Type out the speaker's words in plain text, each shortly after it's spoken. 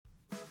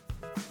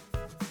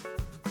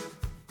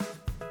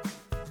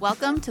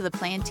Welcome to the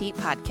Plan to Eat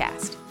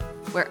podcast,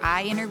 where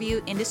I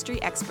interview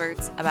industry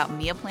experts about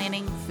meal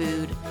planning,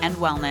 food, and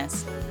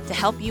wellness to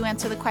help you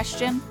answer the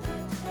question,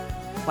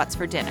 what's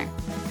for dinner?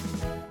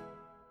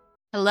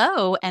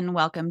 Hello, and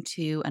welcome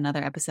to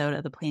another episode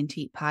of the Plan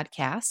to Eat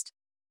podcast.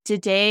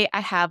 Today,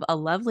 I have a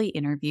lovely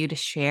interview to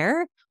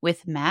share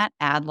with Matt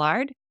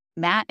Adlard.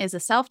 Matt is a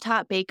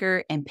self-taught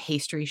baker and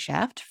pastry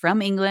chef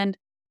from England.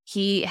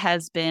 He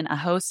has been a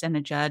host and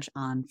a judge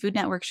on Food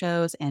Network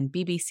shows and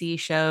BBC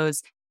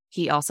shows.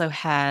 He also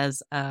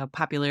has a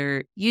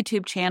popular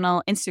YouTube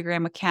channel,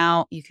 Instagram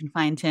account. You can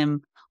find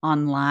him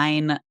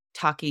online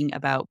talking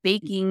about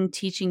baking,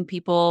 teaching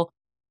people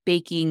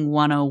Baking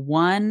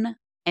 101.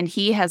 And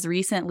he has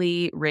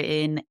recently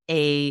written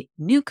a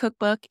new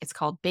cookbook. It's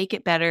called Bake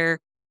It Better.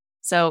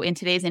 So in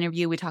today's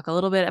interview, we talk a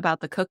little bit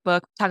about the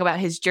cookbook, talk about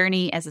his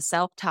journey as a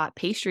self-taught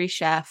pastry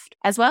chef,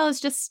 as well as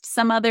just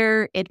some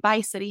other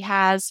advice that he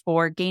has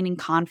for gaining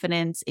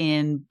confidence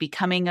in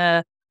becoming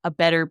a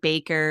better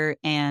baker.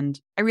 And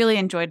I really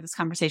enjoyed this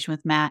conversation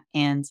with Matt,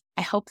 and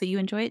I hope that you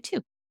enjoy it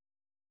too.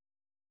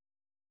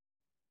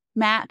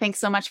 Matt, thanks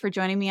so much for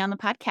joining me on the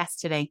podcast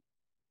today.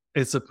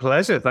 It's a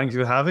pleasure. Thank you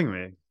for having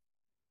me.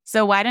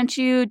 So why don't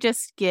you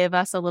just give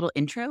us a little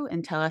intro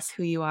and tell us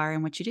who you are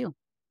and what you do?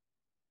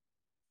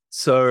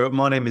 So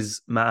my name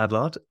is Matt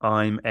Adlard.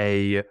 I'm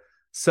a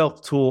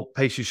self-taught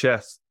pastry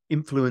chef,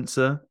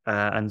 influencer,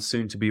 and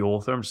soon-to-be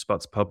author. I'm just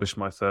about to publish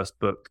my first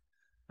book,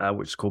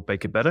 which is called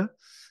Bake It Better.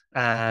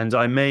 And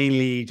I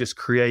mainly just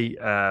create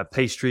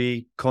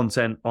pastry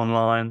content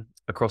online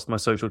across my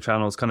social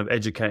channels, kind of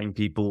educating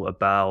people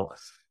about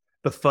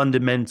the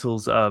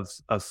fundamentals of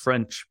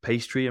French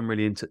pastry. I'm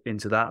really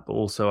into that, but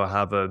also I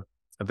have a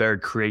very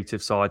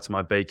creative side to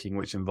my baking,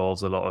 which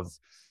involves a lot of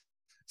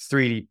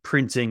 3D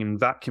printing and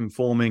vacuum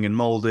forming and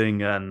molding.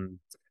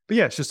 But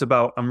yeah, it's just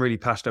about, I'm really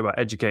passionate about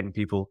educating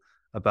people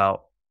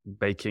about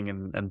baking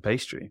and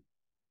pastry.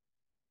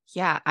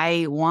 Yeah,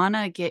 I want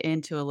to get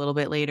into a little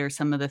bit later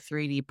some of the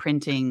 3D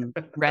printing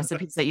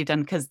recipes that you've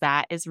done, because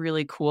that is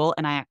really cool.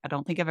 And I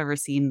don't think I've ever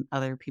seen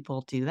other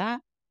people do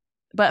that.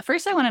 But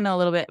first, I want to know a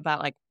little bit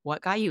about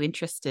what got you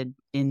interested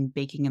in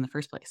baking in the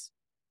first place.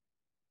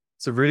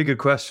 It's a really good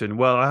question.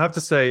 Well, I have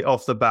to say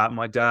off the bat,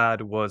 my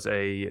dad was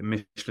a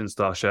Michelin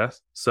star chef.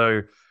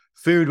 So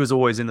food was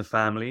always in the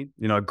family.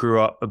 You know, I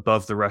grew up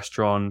above the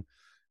restaurant.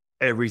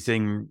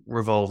 Everything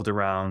revolved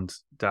around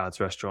dad's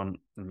restaurant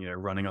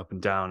and, running up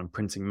and down and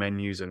printing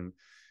menus and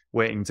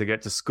waiting to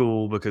get to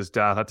school because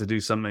dad had to do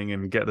something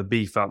and get the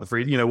beef out the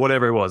freezer,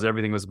 whatever it was,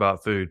 everything was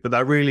about food. But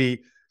that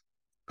really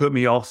put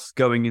me off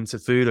going into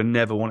food. I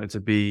never wanted to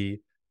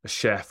be a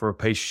chef or a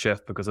pastry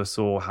chef because I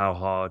saw how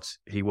hard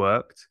he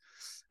worked.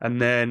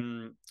 And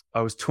then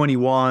I was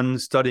 21,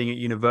 studying at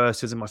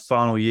university, in my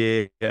final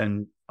year,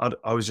 and I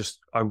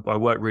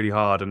worked really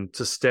hard. And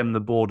to stem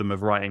the boredom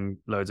of writing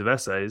loads of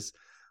essays,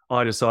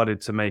 I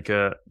decided to make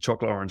a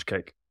chocolate orange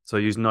cake. So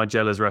I used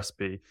Nigella's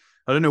recipe.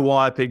 I don't know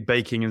why I picked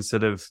baking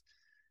instead of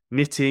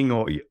knitting,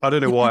 or I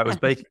don't know why it was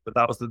baking, but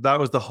that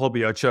was the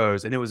hobby I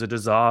chose, and it was a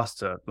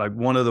disaster. Like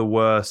one of the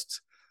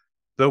worst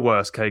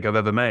cake I've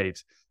ever made.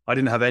 I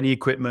didn't have any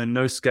equipment,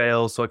 no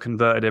scale, so I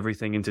converted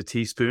everything into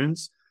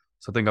teaspoons.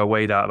 So I think I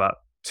weighed out about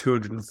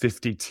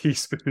 250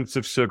 teaspoons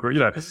of sugar.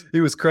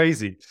 It was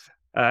crazy.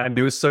 And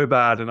it was so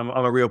bad. And I'm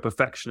a real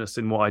perfectionist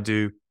in what I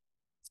do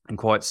and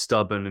quite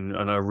stubborn.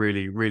 And I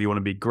really, really want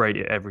to be great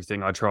at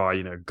everything I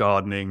try,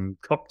 gardening,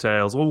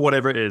 cocktails, or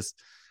whatever it is.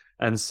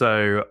 And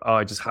so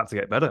I just had to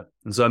get better.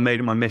 And so I made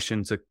it my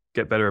mission to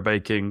get better at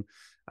baking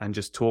and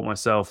just taught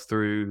myself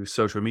through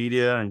social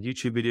media and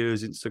YouTube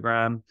videos,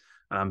 Instagram,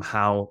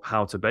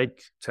 how to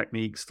bake,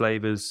 techniques,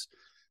 flavors,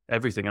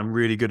 everything. I'm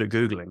really good at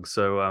Googling.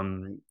 So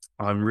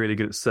I'm really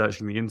good at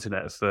searching the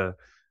internet for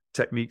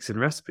techniques and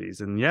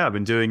recipes. And yeah, I've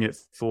been doing it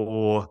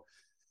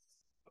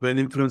I've been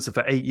an influencer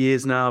for 8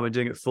 years now. I've been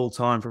doing it full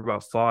time for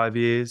about 5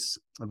 years.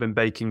 I've been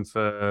baking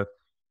for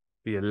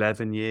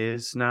 11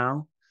 years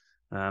now.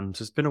 So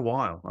it's been a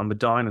while. I'm a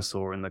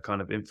dinosaur in the kind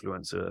of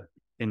influencer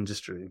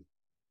industry.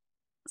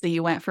 So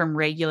you went from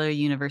regular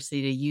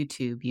university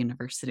to YouTube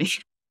university.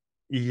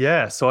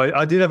 Yeah, so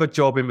I did have a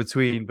job in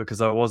between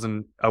because I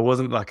wasn't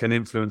like an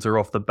influencer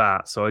off the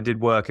bat. So I did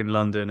work in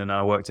London and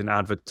I worked in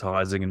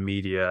advertising and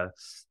media.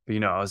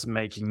 But I was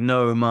making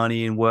no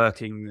money and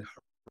working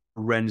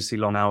horrendously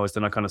long hours.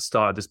 Then I kind of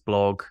started this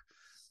blog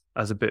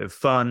as a bit of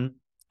fun,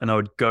 and I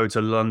would go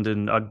to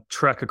London. I'd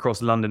trek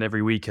across London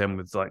every weekend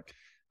with like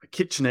my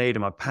KitchenAid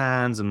and my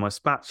pans and my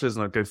spatulas,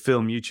 and I'd go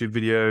film YouTube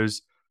videos.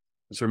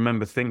 I just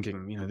remember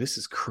thinking, this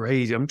is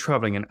crazy. I'm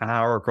traveling an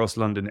hour across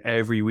London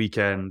every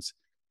weekend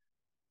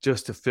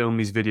just to film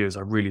these videos.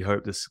 I really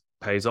hope this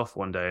pays off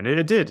one day. And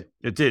it did.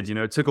 It did.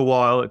 It took a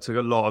while. It took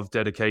a lot of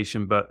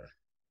dedication, but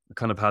I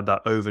kind of had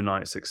that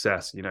overnight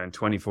success. In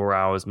 24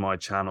 hours, my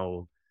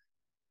channel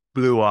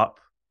blew up.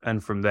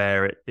 And from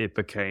there, it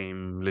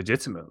became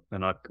legitimate.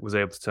 And I was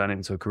able to turn it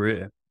into a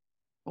career.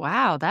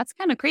 Wow, that's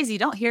kind of crazy. You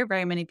don't hear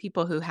very many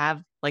people who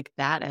have like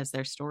that as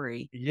their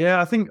story. Yeah,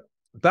 I think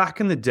back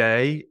in the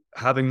day,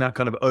 having that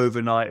kind of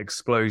overnight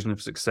explosion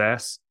of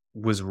success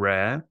was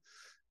rare.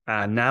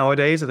 And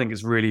nowadays, I think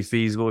it's really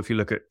feasible. If you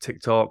look at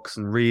TikToks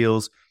and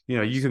Reels,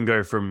 you can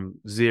go from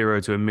 0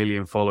 to 1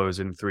 million followers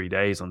in 3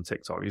 days on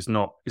TikTok. It's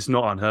not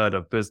unheard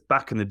of. But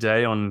back in the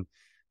day on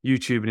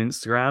YouTube and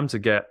Instagram, to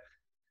get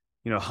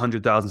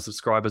 100,000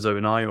 subscribers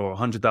overnight or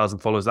 100,000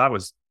 followers, that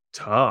was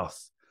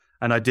tough.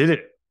 And I did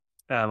it.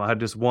 I had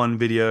this one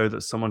video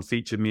that someone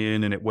featured me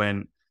in, and it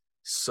went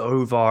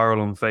so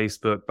viral on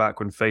Facebook back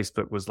when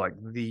Facebook was like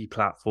the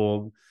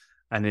platform.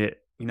 And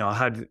I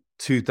had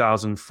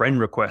 2,000 friend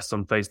requests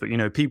on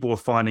Facebook. People were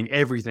finding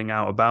everything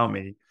out about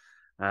me.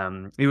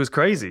 It was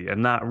crazy.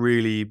 And that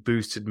really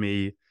boosted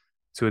me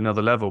to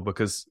another level,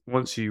 because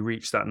once you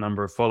reach that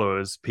number of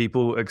followers,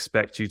 people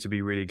expect you to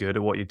be really good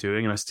at what you're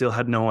doing. And I still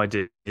had no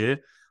idea.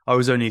 I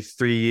was only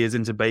 3 years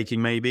into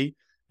baking, maybe.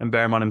 And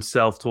bear in mind, I'm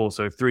self-taught.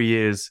 So 3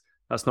 years,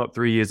 that's not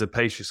 3 years of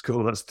pastry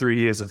school. That's 3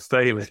 years of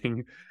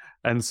failing.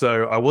 And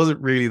so I wasn't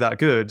really that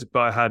good, but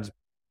I had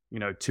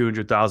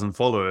 200,000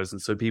 followers.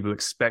 And so people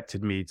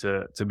expected me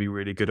to be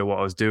really good at what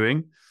I was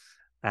doing.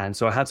 And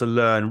so I had to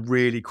learn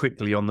really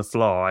quickly on the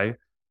fly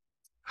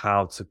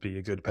how to be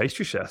a good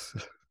pastry chef.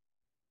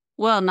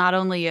 Well, not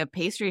only a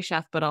pastry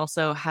chef, but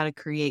also how to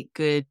create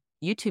good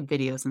YouTube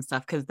videos and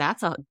stuff, because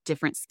that's a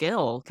different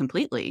skill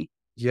completely.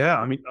 Yeah,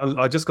 I mean,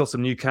 I just got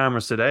some new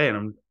cameras today, and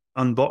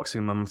I'm unboxing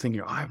them. I'm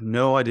thinking, I have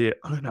no idea.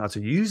 I don't know how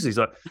to use these.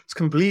 Like, it's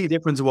completely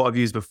different to what I've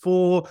used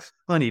before.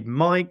 I need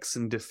mics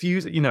and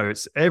diffuse.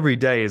 It's every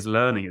day is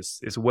learning.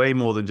 It's way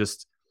more than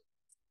just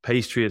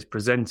pastry. It's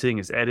presenting.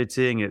 It's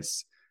editing.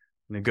 It's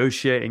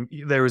negotiating.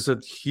 There is a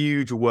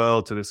huge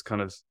world to this kind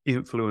of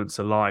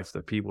influencer life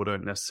that people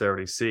don't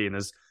necessarily see. And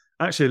there's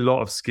actually a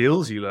lot of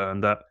skills you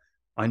learn that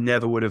I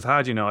never would have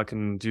had. I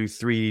can do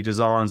 3D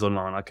designs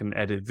online. I can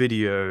edit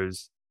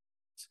videos.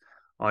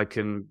 I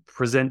can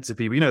present to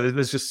people.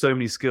 There's just so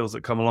many skills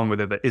that come along with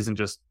it that isn't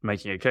just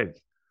making a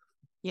cake.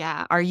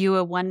 Yeah. Are you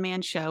a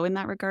one-man show in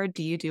that regard?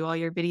 Do you do all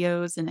your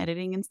videos and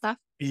editing and stuff?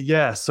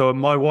 Yeah. So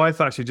my wife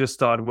actually just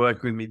started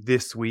working with me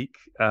this week.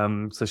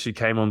 So she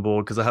came on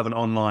board because I have an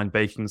online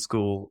baking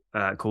school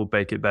called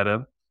Bake It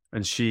Better.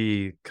 And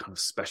she kind of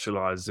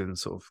specializes in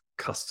sort of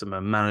customer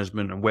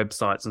management and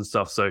websites and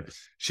stuff. So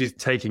she's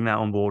taking that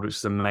on board, which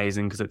is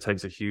amazing because it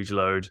takes a huge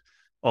load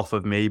off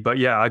of me. But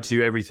yeah, I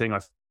do everything. I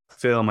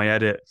film, I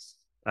edit,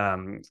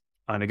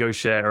 I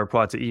negotiate, I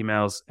reply to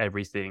emails.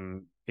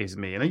 Everything is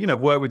me. And, I've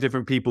worked with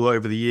different people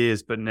over the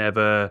years, but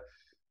no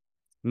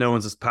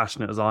one's as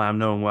passionate as I am.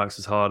 No one works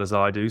as hard as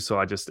I do. So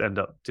I just end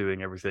up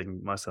doing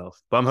everything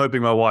myself. But I'm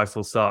hoping my wife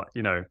will start,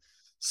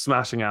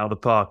 smashing out of the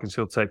park, and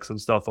she'll take some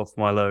stuff off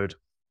my load.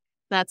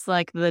 That's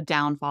like the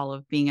downfall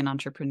of being an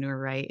entrepreneur,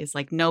 right? Is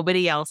like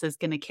nobody else is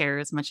going to care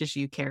as much as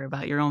you care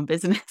about your own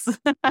business.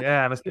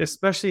 Yeah, and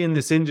especially in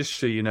this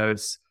industry,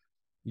 it's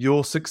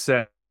your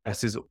success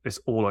is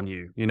all on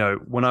you.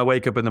 When I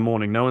wake up in the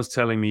morning, no one's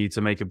telling me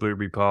to make a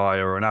blueberry pie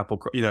or an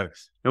apple. No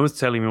one's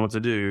telling me what to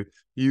do.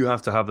 You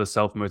have to have the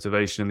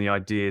self-motivation and the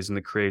ideas and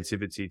the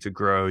creativity to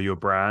grow your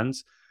brand.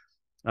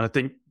 And I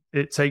think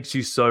it takes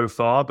you so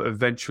far, but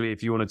eventually,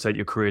 if you want to take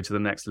your career to the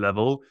next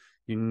level,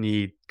 you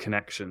need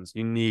connections.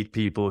 You need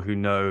people who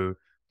know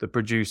the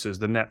producers,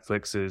 the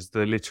Netflixes,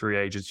 the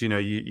literary agents.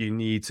 You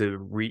need to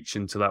reach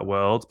into that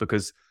world,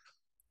 because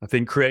I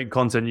think creating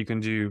content you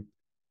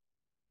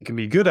can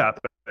be good at,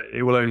 but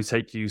it will only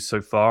take you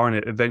so far. And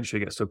it eventually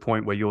gets to a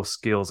point where your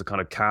skills are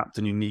kind of capped,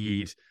 and you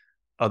need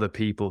other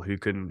people who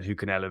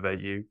can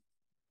elevate you.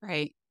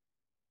 Right.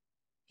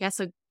 Yeah.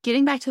 So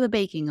getting back to the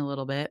baking a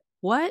little bit,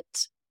 what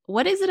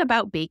is it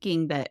about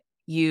baking that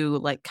you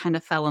like kind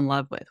of fell in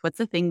love with? What's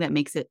the thing that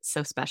makes it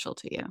so special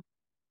to you?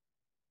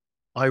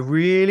 I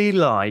really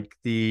like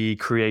the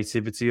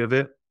creativity of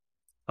it.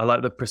 I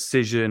like the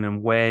precision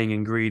and weighing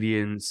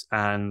ingredients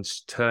and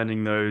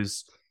turning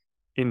those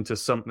into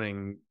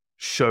something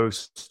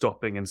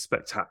show-stopping and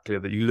spectacular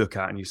that you look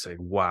at and you say,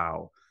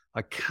 wow,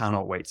 I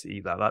cannot wait to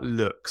eat that. That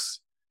looks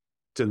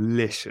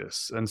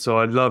delicious. And so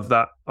I love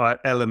that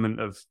element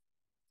of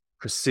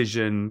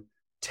precision,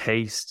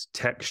 taste,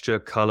 texture,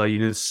 color.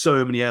 There's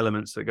so many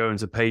elements that go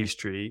into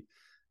pastry.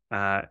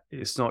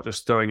 It's not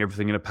just throwing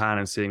everything in a pan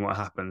and seeing what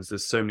happens.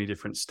 There's so many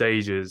different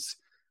stages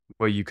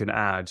where you can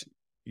add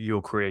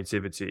your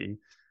creativity.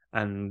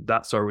 And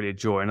that's what I really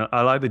enjoy. And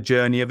I like the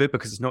journey of it,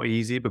 because it's not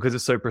easy, because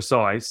it's so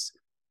precise.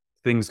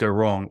 Things go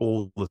wrong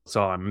all the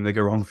time, and they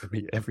go wrong for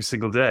me every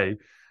single day.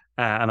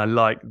 And I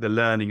like the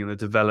learning and the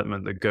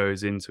development that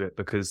goes into it,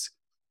 because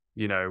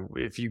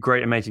if you're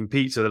great at making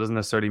pizza, that doesn't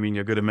necessarily mean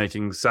you're good at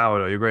making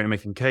sourdough. You're great at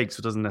making cakes,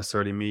 it doesn't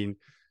necessarily mean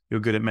you're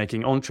good at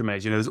making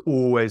entremets. There's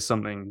always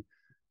something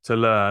to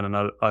learn.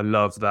 And I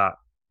love that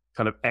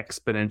kind of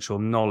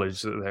exponential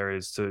knowledge that there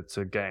is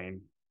to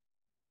gain.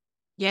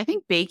 Yeah, I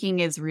think baking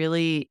is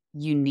really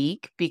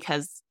unique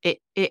because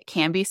it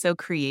can be so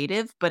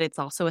creative, but it's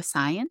also a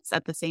science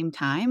at the same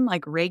time.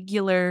 Like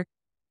regular,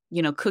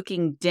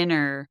 cooking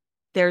dinner,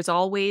 there's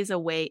always a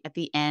way at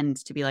the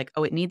end to be like,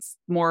 oh, it needs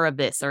more of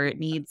this, or it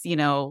needs,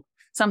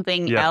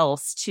 something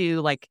else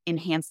to like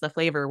enhance the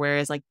flavor.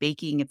 Whereas like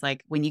baking, it's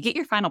like when you get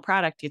your final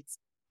product, it's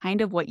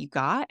kind of what you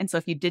got. And so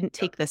if you didn't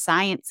take the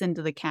science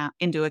into account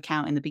in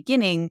the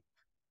beginning,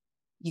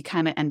 you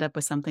kind of end up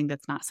with something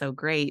that's not so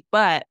great.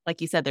 But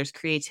like you said, there's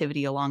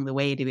creativity along the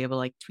way to be able to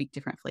like tweak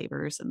different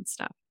flavors and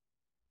stuff.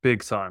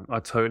 Big time. I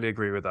totally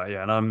agree with that.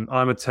 Yeah. And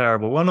I'm a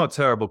terrible, well, not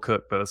terrible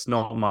cook, but it's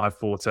not my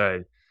forte.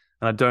 And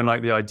I don't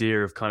like the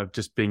idea of kind of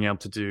just being able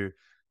to do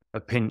a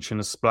pinch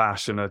and a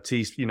splash and a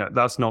teaspoon.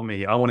 That's not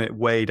me. I want it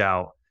weighed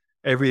out,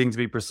 everything to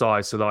be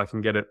precise so that I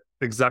can get it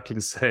exactly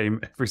the same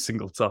every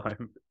single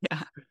time.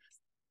 Yeah.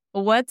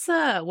 Well,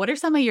 what are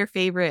some of your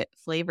favorite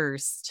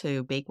flavors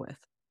to bake with?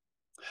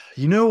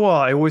 You know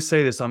what? I always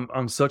say this.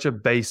 I'm such a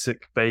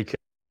basic baker.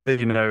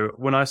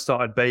 When I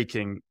started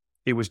baking,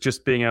 it was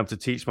just being able to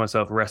teach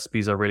myself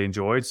recipes I really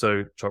enjoyed.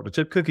 So chocolate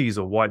chip cookies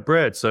or white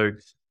bread. So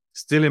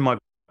still in my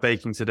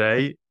baking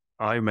today,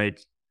 I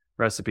make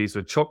recipes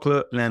with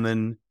chocolate,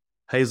 lemon,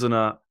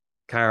 hazelnut,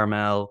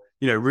 caramel,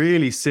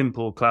 really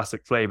simple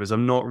classic flavors.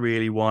 I'm not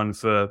really one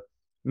for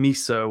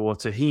miso or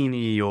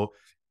tahini, or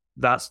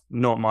that's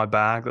not my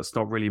bag. That's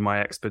not really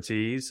my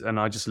expertise. And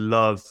I just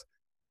love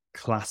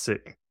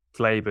classic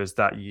flavors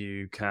that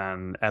you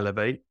can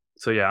elevate.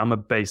 So yeah, I'm a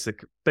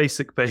basic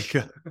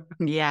baker.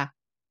 Yeah.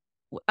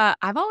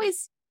 I've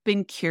always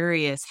been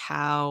curious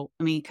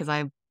because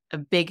I'm a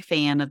big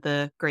fan of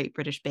the Great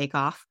British Bake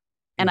Off.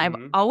 And I've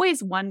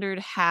always wondered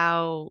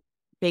how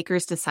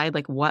bakers decide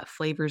like what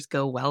flavors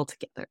go well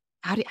together.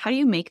 How do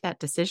you make that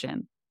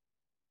decision?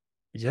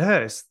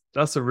 Yes,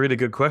 that's a really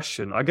good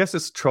question. I guess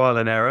it's trial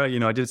and error.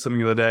 I did something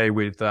the other day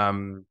with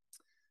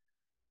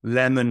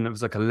lemon. It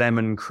was like a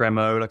lemon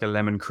cremo, like a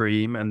lemon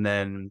cream, and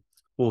then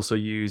also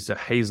used a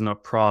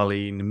hazelnut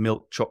praline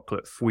milk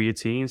chocolate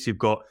fouilletine. So you've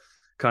got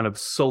kind of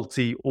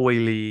salty,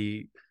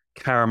 oily,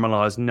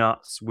 caramelized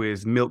nuts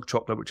with milk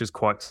chocolate, which is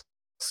quite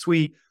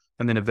sweet,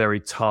 and then a very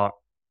tart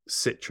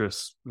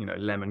citrus,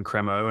 lemon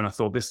cremo. And I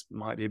thought this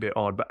might be a bit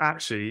odd, but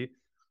actually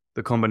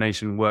the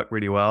combination worked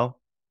really well.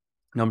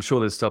 And I'm sure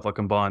there's stuff I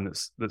combine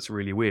that's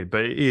really weird,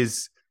 but it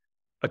is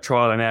a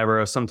trial and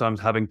error. Sometimes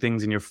having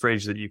things in your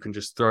fridge that you can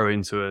just throw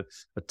into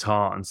a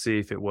tart and see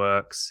if it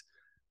works.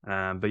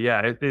 But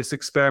yeah, it's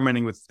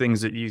experimenting with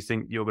things that you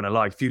think you're going to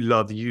like. If you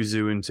love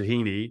yuzu and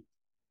tahini,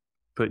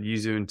 put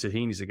yuzu and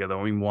tahini together.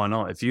 I mean, why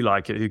not? If you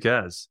like it, who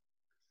cares?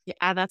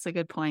 Yeah, that's a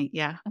good point.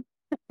 Yeah.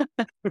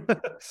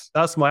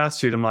 That's my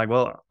attitude. I'm like,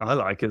 well, I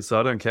like it, so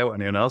I don't care what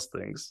anyone else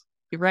thinks.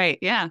 You're right.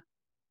 Yeah.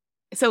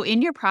 So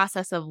in your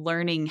process of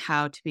learning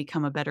how to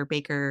become a better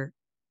baker,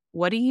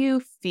 what do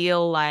you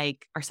feel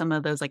like are some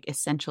of those like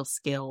essential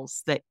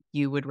skills that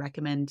you would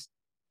recommend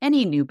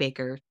any new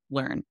baker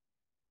learn?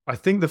 I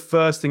think the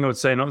first thing I would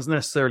say, not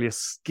necessarily a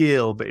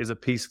skill, but is a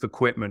piece of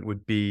equipment,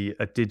 would be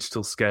a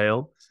digital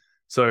scale.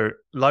 So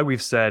like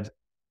we've said,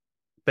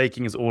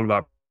 baking is all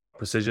about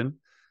precision.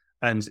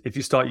 And if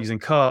you start using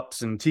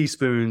cups and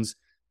teaspoons,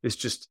 it's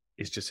just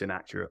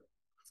inaccurate.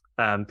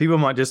 People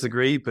might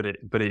disagree, but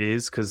it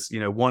is, because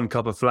 1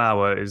 cup of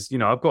flour is,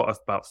 I've got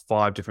about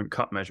 5 different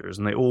cup measures,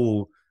 and they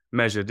all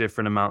measure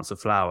different amounts of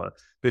flour.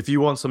 But if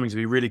you want something to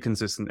be really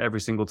consistent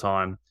every single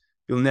time,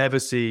 you'll never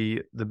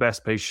see the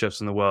best pastry chefs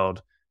in the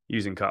world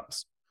using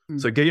cups.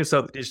 So get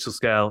yourself a digital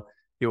scale.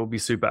 It will be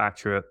super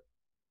accurate.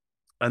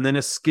 And then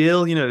a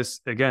skill,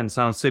 this again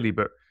sounds silly,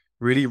 but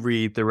really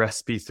read the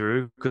recipe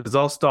through, because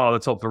I'll start at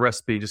the top of the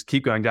recipe, just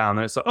keep going down,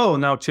 and it's like, oh,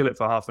 now chill it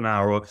for half an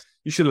hour, or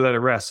you should have let it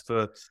rest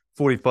for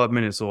 45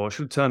 minutes, or I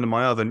should have turned to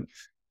my oven.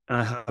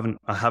 And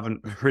I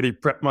haven't really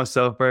prepped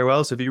myself very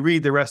well. So if you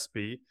read the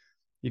recipe,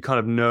 you kind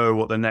of know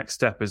what the next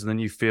step is, and then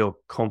you feel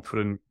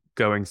confident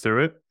going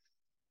through it.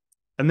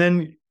 And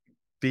then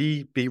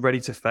be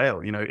ready to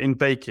fail. In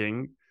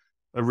baking,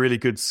 a really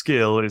good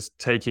skill is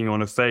taking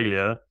on a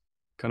failure,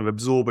 kind of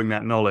absorbing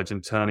that knowledge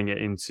and turning it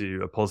into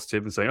a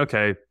positive and saying,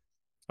 okay,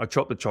 I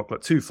chopped the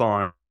chocolate too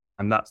fine,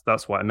 and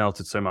that's why it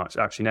melted so much.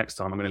 Actually, next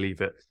time I'm going to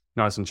leave it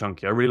nice and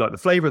chunky. I really like the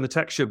flavor and the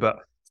texture, but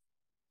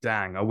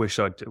dang, I wish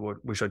I'd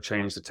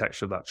changed the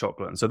texture of that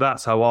chocolate. And so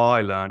that's how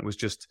I learned, was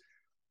just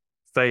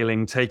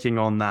failing, taking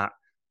on that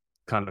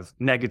kind of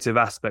negative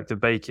aspect of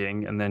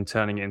baking and then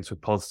turning it into a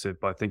positive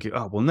by thinking,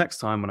 oh, well, next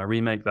time when I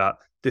remake that,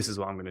 this is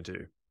what I'm going to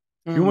do.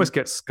 You almost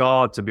get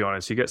scarred, to be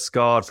honest. You get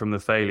scarred from the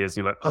failures,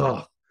 and you're like,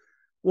 oh,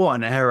 what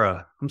an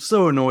error. I'm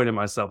so annoyed at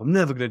myself. I'm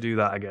never going to do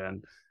that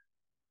again.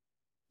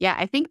 Yeah,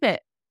 I think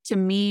that to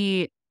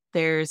me,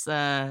 there's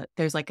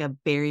like a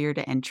barrier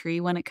to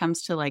entry when it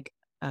comes to like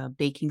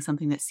baking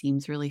something that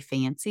seems really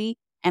fancy.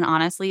 And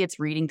honestly, it's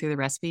reading through the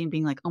recipe and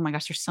being like, oh my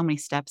gosh, there's so many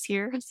steps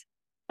here.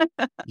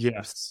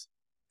 Yes.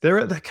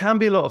 There can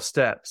be a lot of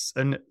steps.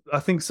 And I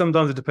think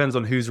sometimes it depends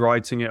on who's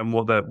writing it and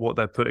what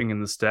they're putting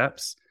in the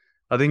steps.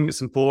 I think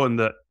it's important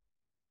that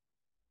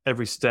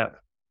every step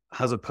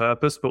has a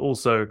purpose, but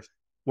also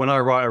when I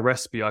write a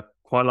recipe, I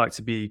quite like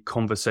to be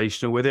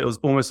conversational with it. It was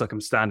almost like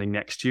I'm standing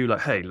next to you,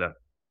 like, hey, look,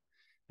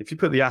 if you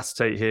put the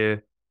acetate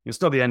here,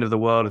 it's not the end of the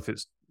world. If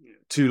it's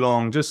too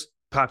long, just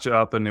patch it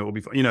up and it will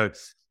be fine.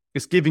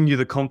 It's giving you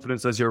the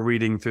confidence as you're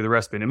reading through the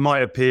recipe. And it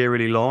might appear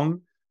really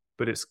long,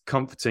 but it's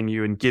comforting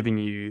you and giving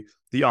you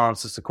the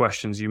answers to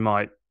questions you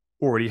might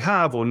already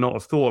have or not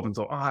have thought of and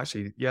thought, oh,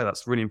 actually, yeah,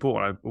 that's really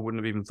important. I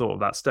wouldn't have even thought of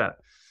that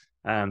step.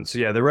 So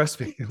yeah, the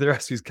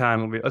recipes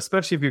can be,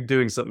 especially if you're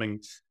doing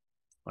something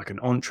like an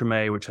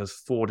entremet, which has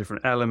 4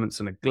 different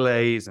elements and a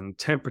glaze, and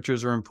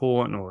temperatures are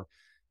important, or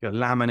you're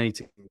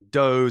laminating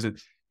doughs,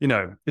 and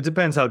it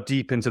depends how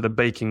deep into the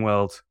baking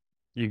world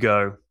you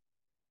go.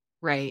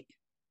 Right.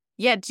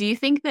 Yeah. Do you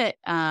think that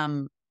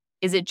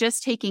is it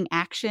just taking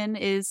action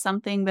is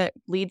something that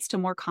leads to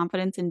more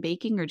confidence in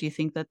baking, or do you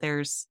think that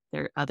there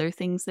are other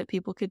things that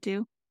people could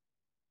do?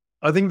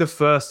 I think the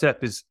first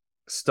step is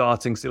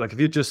starting. So like if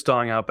you're just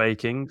starting out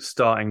baking,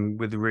 starting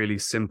with really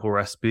simple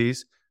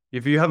recipes.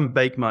 If you haven't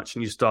baked much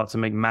and you start to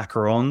make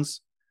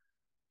macarons,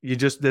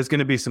 there's going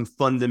to be some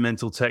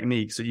fundamental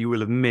techniques that you will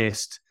have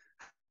missed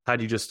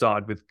had you just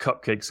started with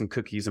cupcakes and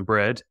cookies and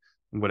bread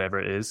and whatever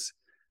it is.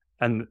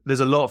 And there's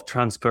a lot of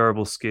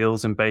transferable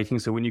skills in baking.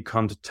 So when you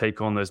come to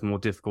take on those more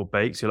difficult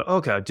bakes, you're like,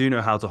 okay, I do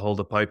know how to hold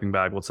a piping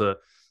bag, or to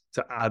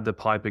add the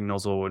piping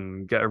nozzle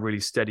and get a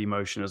really steady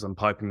motion as I'm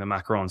piping the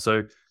macaron.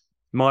 So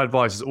my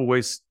advice is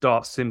always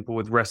start simple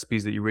with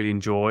recipes that you really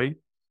enjoy.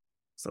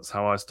 So that's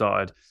how I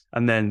started.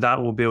 And then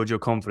that will build your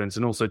confidence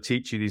and also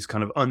teach you these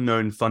kind of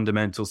unknown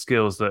fundamental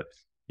skills that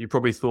you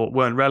probably thought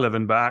weren't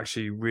relevant, but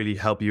actually really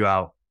help you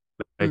out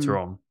later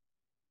on.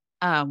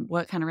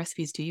 What kind of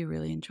recipes do you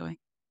really enjoy?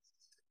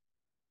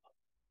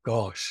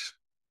 Gosh,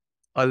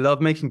 I love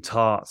making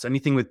tarts,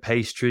 anything with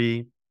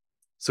pastry.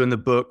 So in the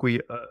book,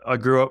 I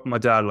grew up, my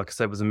dad, like I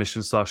said, was a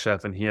Michelin star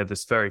chef, and he had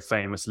this very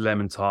famous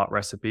lemon tart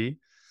recipe.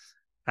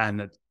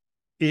 And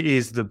it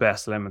is the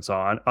best lemon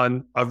tart.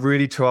 And I've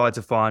really tried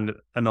to find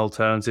an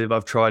alternative.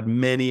 I've tried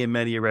many and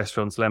many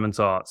restaurants' lemon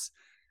tarts,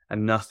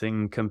 and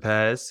nothing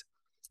compares.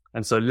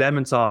 And so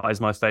lemon tart is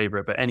my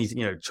favorite, but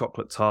anything,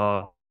 chocolate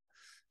tart,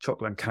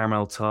 chocolate and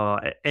caramel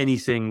tart,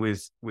 anything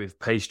with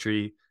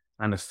pastry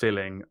and a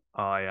filling,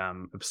 I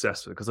am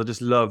obsessed with, because I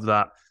just love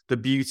that, the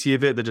beauty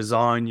of it, the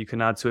design you can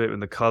add to it,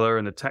 and the color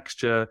and the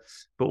texture,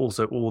 but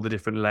also all the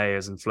different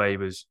layers and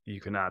flavors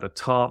you can add. A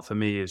tart for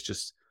me is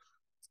just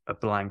a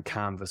blank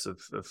canvas of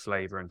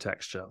flavor and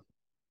texture.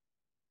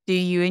 Do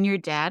you and your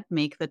dad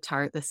make the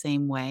tart the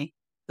same way,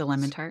 the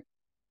lemon tart?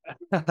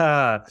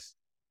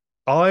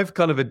 I've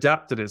kind of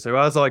adapted it. So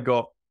as I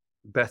got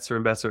better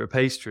and better at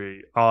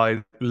pastry,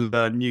 I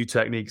learned new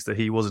techniques that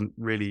he wasn't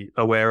really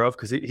aware of,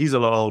 because he's a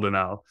lot older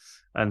now.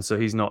 And so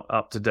he's not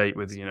up to date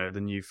with,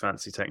 the new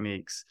fancy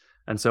techniques.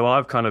 And so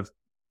I've kind of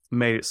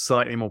made it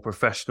slightly more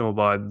professional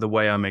by the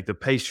way I make the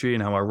pastry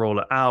and how I roll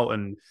it out,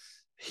 and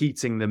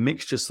heating the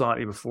mixture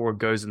slightly before it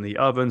goes in the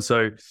oven.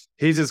 So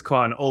his is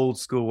quite an old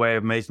school way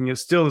of making it.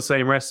 Still the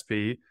same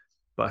recipe,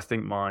 but I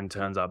think mine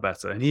turns out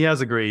better. And he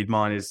has agreed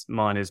mine is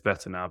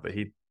better now, but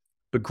he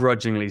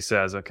begrudgingly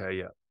says, okay,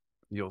 yeah,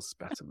 yours is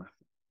better.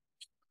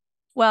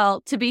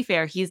 Well, to be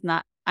fair, he's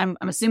not. I'm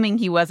assuming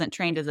he wasn't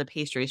trained as a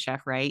pastry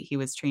chef, right? He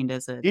was trained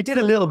as a. He did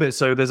a little bit.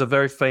 So there's a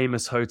very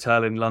famous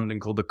hotel in London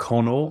called the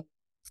Connaught,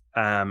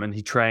 and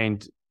he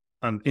trained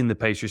in the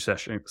pastry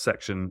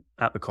section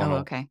at the Connaught.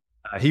 Oh, okay.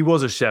 He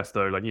was a chef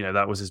though,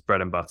 that was his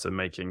bread and butter,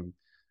 making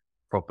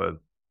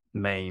proper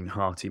main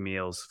hearty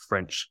meals,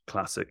 French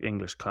classic,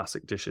 English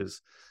classic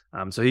dishes.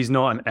 So he's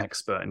not an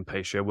expert in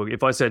pastry.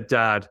 If I said,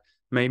 Dad,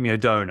 make me a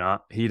donut,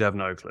 he'd have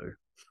no clue.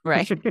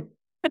 Right.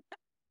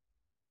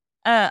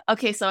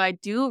 Okay, so I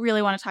do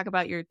really want to talk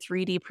about your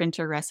 3D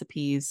printer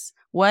recipes.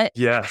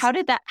 Yes. How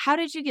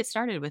did you get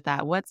started with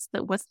that? What's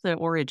the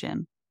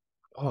origin?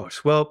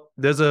 Gosh, well,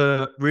 there's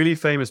a really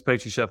famous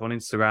pastry chef on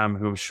Instagram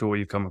who I'm sure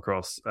you've come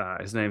across.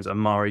 His name's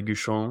Amaury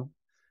Guichon,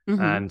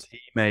 and he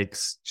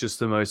makes just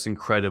the most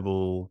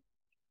incredible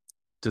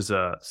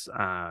desserts.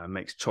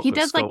 Makes chocolate. He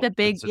does like the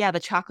big, the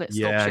chocolate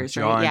sculptures,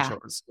 giant right? Yeah,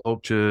 chocolate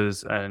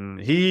sculptures,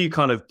 and he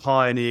kind of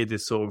pioneered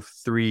this sort of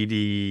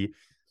 3D.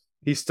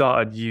 He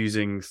started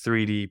using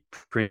 3D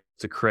print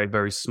to create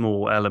very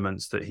small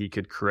elements that he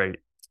could create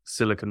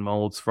silicon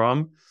molds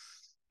from,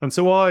 and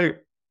so I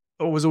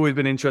was always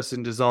been interested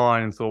in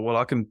design and thought, well,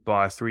 I can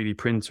buy a 3D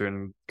printer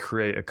and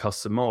create a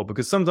custom mold,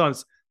 because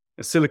sometimes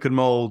a silicon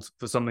mold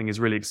for something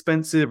is really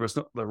expensive, or it's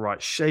not the right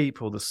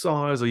shape or the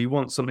size, or you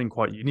want something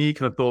quite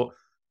unique. And I thought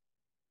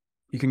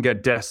you can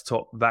get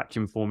desktop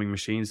vacuum forming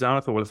machines now.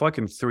 I thought, well, if I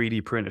can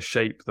 3D print a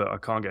shape that I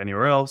can't get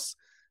anywhere else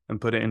and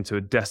put it into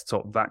a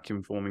desktop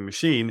vacuum forming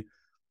machine,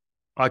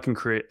 I can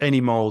create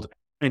any mold,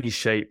 any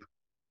shape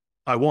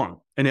I want.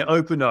 And it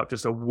opened up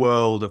just a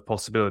world of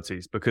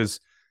possibilities, because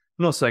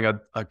I'm not saying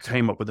I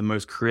came up with the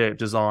most creative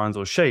designs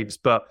or shapes,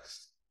 but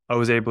I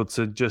was able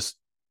to just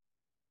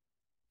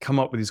come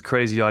up with these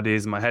crazy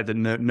ideas in my head that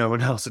no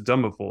one else had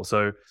done before.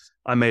 So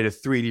I made a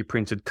 3D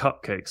printed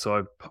cupcake.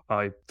 So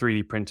I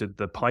 3D printed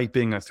the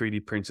piping, I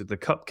 3D printed the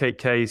cupcake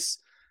case,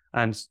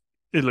 and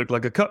it looked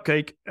like a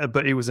cupcake,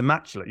 but it was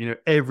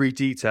immaculate. Every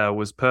detail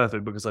was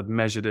perfect because I'd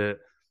measured it,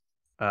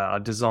 I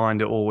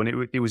designed it all,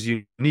 and it was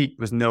unique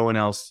because no one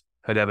else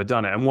had ever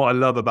done it. And what I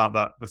love about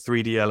that, the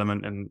 3D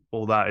element and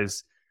all that,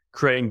 is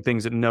creating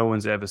things that no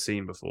one's ever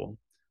seen before.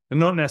 And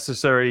not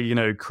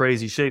necessarily,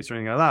 crazy shapes or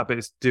anything like that, but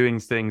it's doing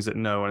things that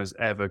no one has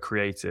ever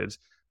created.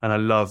 And I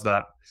love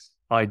that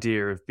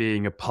idea of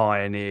being a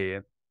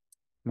pioneer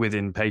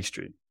within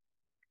pastry.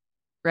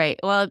 Right.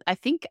 Well, I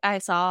think I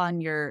saw on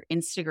your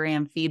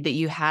Instagram feed that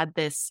you had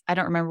this. I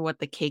don't remember what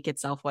the cake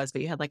itself was,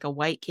 but you had like a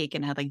white cake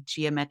and it had like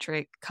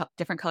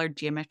different colored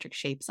geometric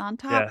shapes on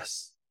top.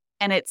 Yes.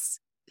 And it's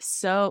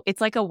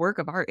like a work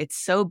of art. It's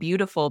so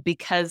beautiful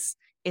because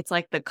it's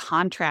like the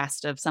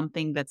contrast of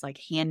something that's like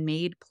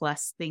handmade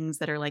plus things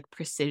that are like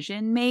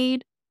precision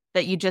made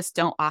that you just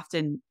don't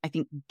often, I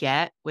think,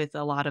 get with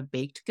a lot of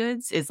baked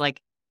goods is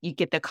like you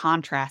get the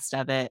contrast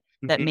of it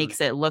that Mhm. makes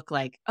it look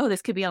like, oh,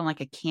 this could be on like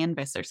a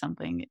canvas or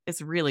something.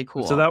 It's really So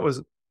cool.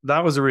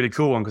 that was a really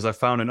cool one because I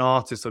found an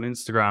artist on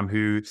Instagram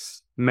who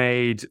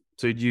made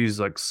so he'd use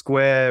like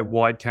square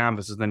white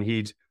canvases, and then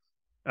he'd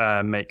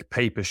make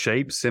paper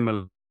shapes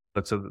similar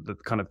to the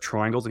kind of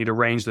triangles, and he'd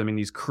arrange them in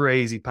these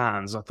crazy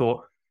patterns. I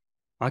thought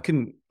I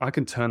can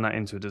turn that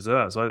into a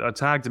dessert. So I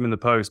tagged him in the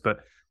post, but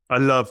I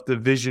loved the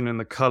vision and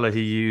the color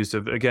he used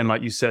of, again,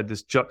 like you said,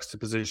 this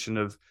juxtaposition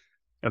of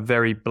a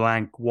very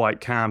blank white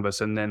canvas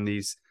and then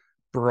these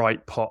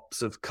bright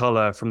pops of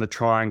color from the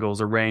triangles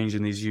arranged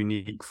in these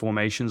unique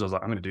formations. I was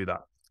like, I'm going to do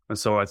that. And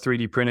so I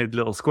 3D printed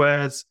little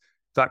squares,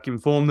 vacuum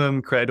formed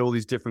them, created all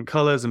these different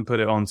colors, and put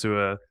it onto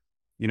a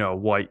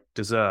white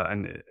dessert.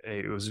 And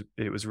it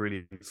was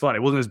really fun.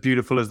 It wasn't as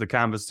beautiful as the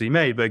canvas he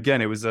made, but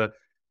again, it was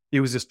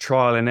this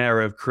trial and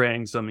error of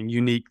creating something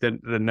unique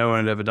that no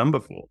one had ever done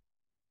before.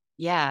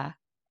 Yeah.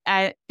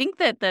 I think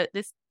that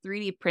this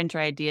 3D printer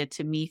idea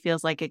to me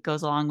feels like it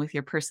goes along with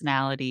your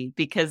personality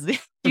because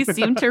you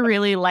seem to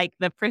really like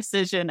the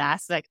precision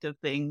aspect of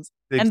things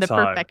Big and the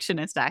time.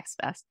 perfectionist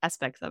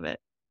aspects of it.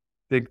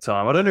 Big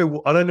time. I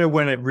don't know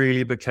when it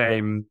really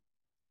became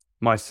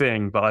my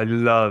thing, but I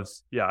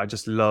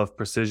just love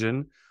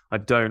precision. I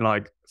don't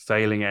like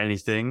failing at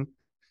anything.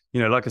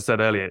 Like I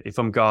said earlier, if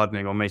I'm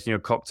gardening or making a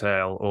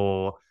cocktail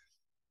or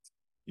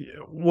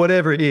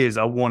whatever it is,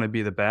 I want to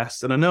be the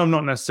best. And I know I'm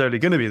not necessarily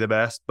going to be the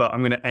best, but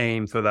I'm going to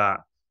aim for that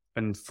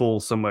and fall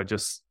somewhere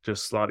just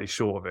slightly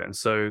short of it. And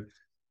so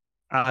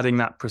adding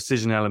that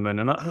precision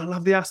element, and I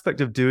love the aspect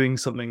of doing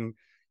something,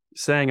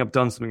 saying I've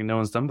done something no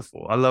one's done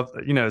before. I love,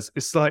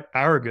 it's like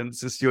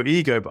arrogance, it's your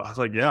ego. But I was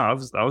like, yeah, I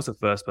was the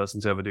first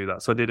person to ever do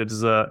that. So I did a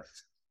dessert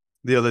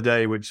the other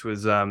day, which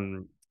was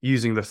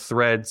using the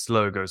Threads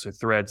logo. So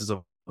Threads is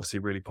obviously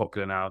really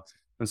popular now.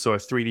 And so I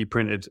 3D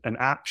printed an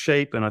app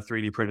shape and I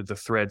 3D printed the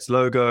Threads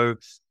logo.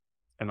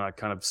 And I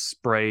kind of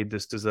sprayed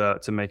this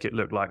dessert to make it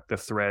look like the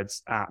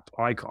Threads app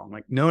icon.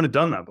 Like no one had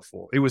done that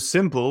before. It was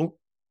simple,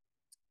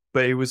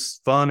 but it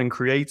was fun and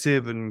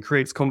creative and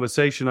creates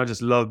conversation. I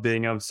just love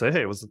being able to say,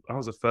 hey, I was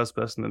the first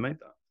person that made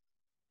that.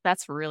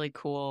 That's really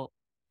cool.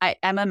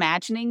 I'm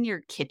imagining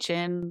your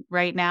kitchen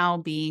right now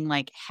being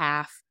like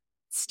half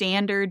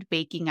standard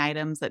baking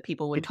items that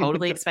people would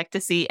totally expect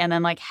to see. And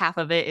then like half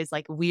of it is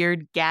like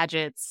weird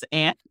gadgets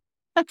and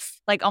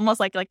like almost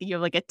like you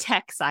have like a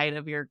tech side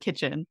of your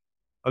kitchen.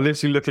 I'm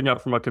literally looking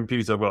up from my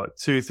computer. I've got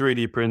 2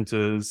 3D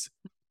printers.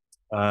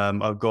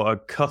 I've got a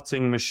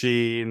cutting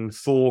machine,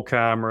 4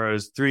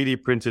 cameras,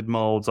 3D printed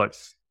molds. Like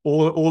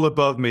all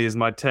above me is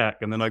my tech,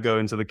 and then I go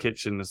into the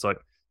kitchen. It's like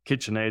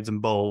KitchenAids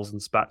and bowls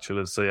and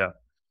spatulas. So yeah,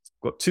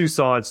 got two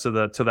sides to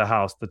the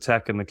house: the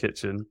tech and the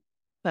kitchen.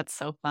 That's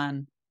so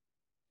fun.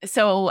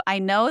 So I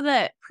know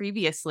that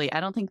previously,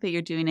 I don't think that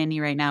you're doing any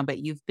right now, but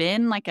you've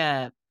been like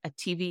a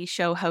TV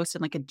show host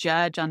and like a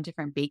judge on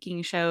different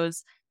baking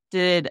shows.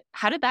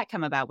 How did that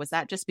come about? Was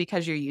that just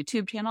because your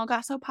YouTube channel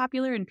got so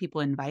popular and people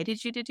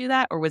invited you to do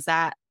that? Or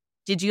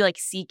did you like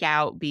seek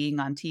out being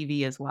on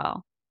TV as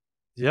well?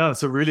 Yeah,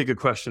 that's a really good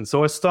question.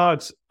 So I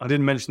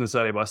didn't mention this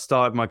earlier, but I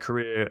started my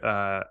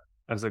career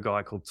as a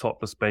guy called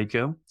Topless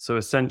Baker. So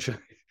essentially,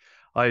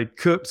 I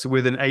cooked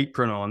with an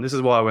apron on. This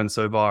is why I went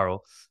so viral.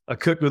 I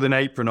cooked with an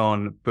apron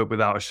on, but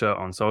without a shirt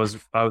on. So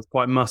I was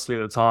quite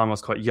muscly at the time. I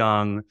was quite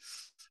young,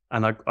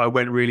 and I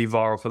went really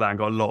viral for that and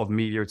got a lot of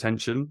media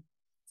attention.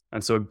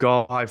 And so a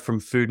guy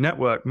from Food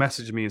Network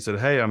messaged me and said,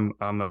 "Hey, I'm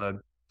a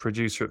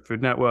producer at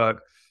Food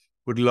Network.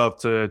 Would love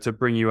to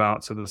bring you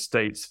out to the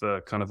States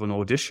for kind of an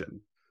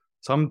audition."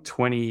 So I'm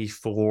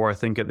 24, I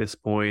think, at this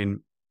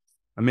point.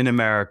 I'm in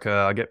America.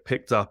 I get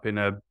picked up in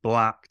a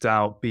blacked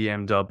out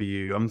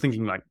BMW. I'm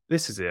thinking like,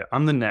 this is it.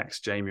 I'm the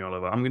next Jamie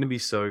Oliver. I'm going to be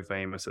so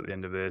famous at the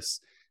end of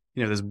this.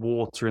 There's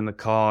water in the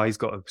car. He's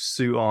got a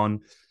suit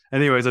on.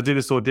 Anyways, I did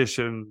this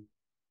audition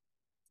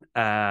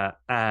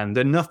and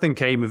then nothing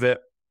came of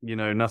it.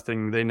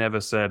 Nothing. They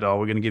never said, oh,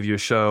 we're going to give you a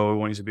show. We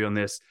want you to be on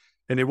this.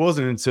 And it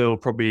wasn't until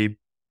probably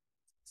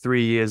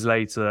 3 years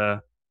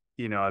later,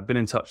 I'd been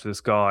in touch with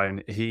this guy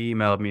and he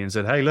emailed me and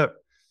said, hey, look,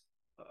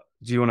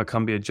 do you want to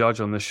come be a judge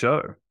on the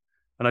show?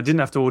 And I didn't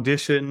have to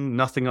audition,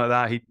 nothing like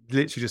that. He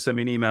literally just sent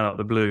me an email out of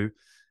the blue.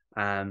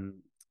 And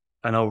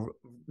I'll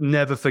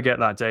never forget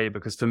that day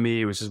because for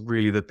me, it was just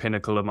really the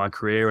pinnacle of my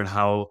career and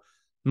how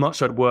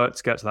much I'd worked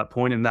to get to that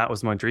point. And that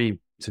was my dream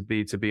to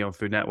be on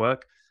Food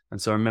Network. And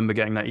so I remember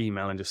getting that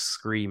email and just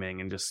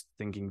screaming and just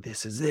thinking,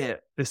 this is it.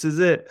 This is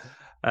it.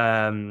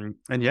 And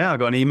yeah, I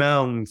got an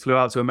email and flew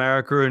out to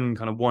America and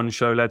kind of one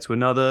show led to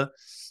another.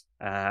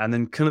 And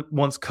then kind of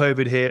once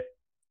COVID hit,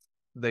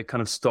 they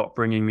kind of stopped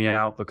bringing me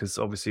out because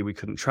obviously we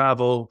couldn't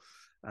travel.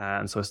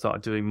 And so I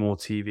started doing more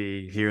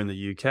TV here in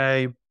the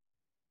UK.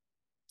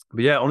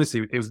 But yeah,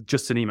 honestly, it was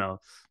just an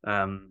email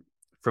from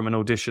an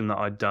audition that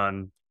I'd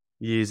done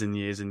years and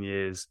years and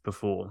years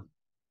before.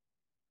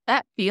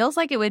 That feels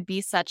like it would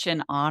be such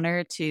an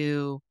honor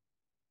to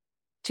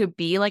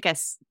be like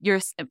you're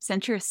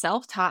since you're a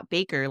self-taught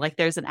baker, like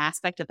there's an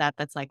aspect of that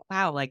that's like,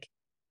 wow, like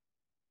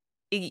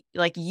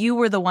you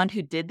were the one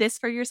who did this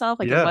for yourself.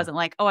 Like it Yeah, wasn't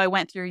like, oh, I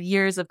went through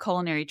years of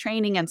culinary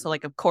training. And so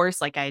like, of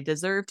course, like I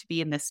deserve to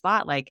be in this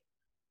spot. Like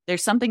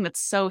there's something that's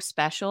so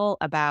special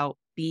about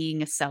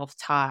being a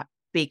self-taught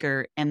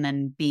baker and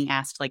then being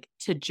asked like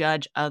to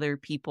judge other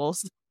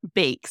people's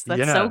bakes.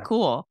 That's so yeah.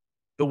 cool.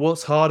 But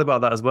what's hard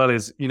about that as well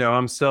is,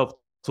 I'm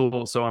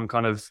self-taught, so I'm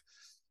kind of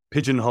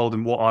pigeonholed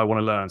in what I want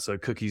to learn. So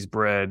cookies,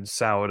 bread,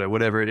 sourdough,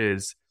 whatever it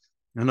is.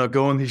 And I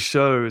go on these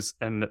shows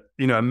and,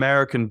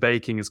 American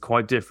baking is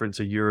quite different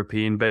to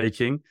European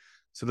baking.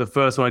 So the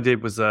first one I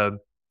did was a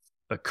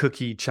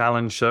cookie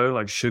challenge show,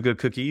 like sugar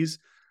cookies.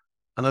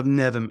 And I've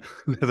never,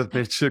 never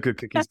made sugar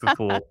cookies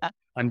before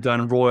and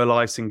done royal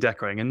icing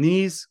decorating. And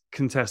these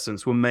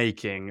contestants were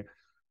making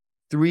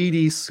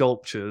 3D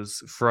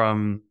sculptures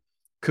from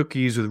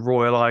cookies with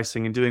royal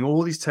icing and doing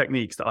all these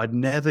techniques that I'd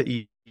never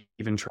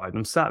even tried. And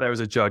I'm sat there as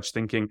a judge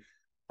thinking,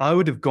 I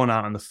would have gone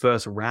out in the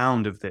first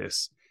round of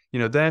this.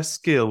 Their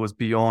skill was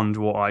beyond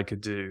what I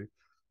could do.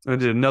 And I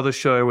did another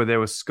show where they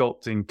were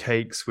sculpting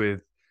cakes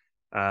with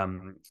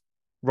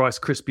Rice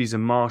Krispies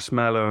and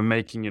marshmallow and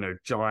making,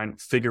 giant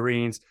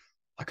figurines.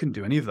 I couldn't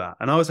do any of that.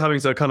 And I was having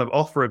to kind of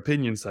offer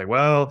opinions, say,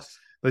 well,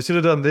 they should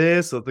have done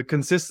this, or the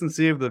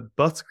consistency of the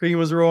buttercream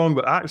was wrong.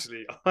 But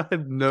actually, I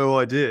had no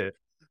idea.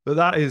 But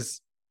that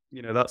is,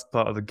 that's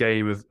part of the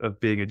game of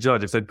being a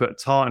judge. If they'd put a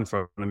tart in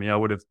front of me, I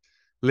would have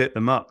lit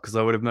them up because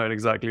I would have known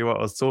exactly what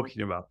I was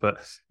talking about. But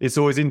it's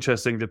always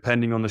interesting,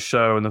 depending on the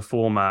show and the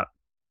format,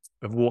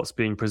 of what's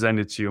being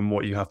presented to you and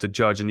what you have to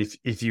judge, and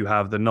if you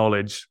have the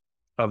knowledge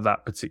of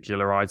that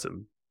particular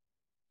item.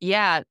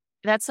 Yeah,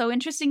 that's so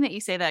interesting that you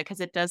say that because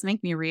it does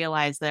make me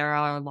realize there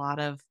are a lot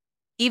of,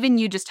 even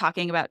you just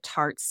talking about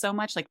tarts so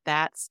much, like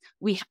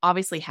we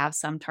obviously have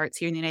some tarts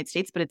here in the United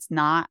States, but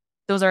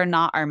those are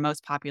not our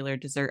most popular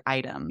dessert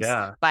items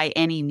Yeah. by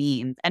any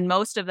means. And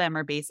most of them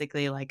are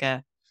basically like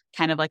a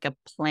kind of like a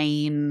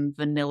plain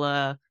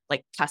vanilla,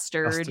 like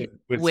custard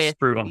with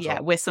fruit on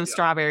top. with some Yeah.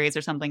 strawberries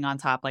or something on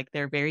top. Like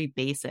they're very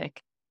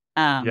basic.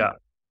 Um, Yeah.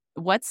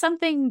 what's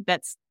something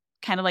that's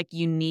kind of like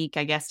unique,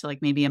 I guess, to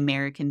like maybe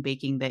American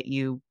baking that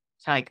you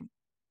like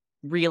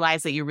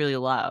realize that you really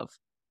love?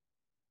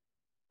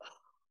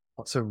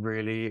 That's a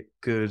really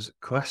good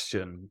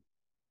question.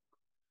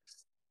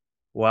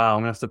 Wow,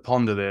 I'm gonna have to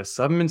ponder this.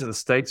 I haven't been to the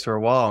States for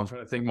a while. I'm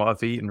trying to think what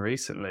I've eaten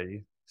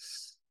recently.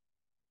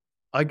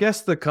 I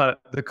guess the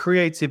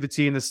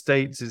creativity in the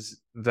States is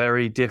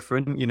very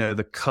different.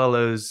 The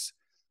colors,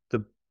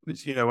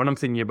 when I'm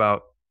thinking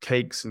about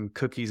cakes and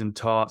cookies and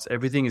tarts,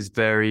 everything is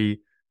very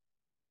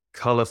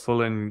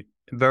colorful and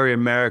very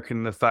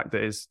American. The fact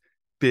that it's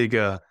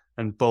bigger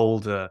and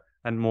bolder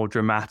and more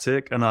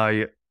dramatic, and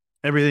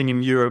everything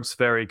in Europe's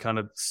very kind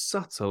of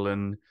subtle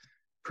and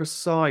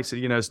precise.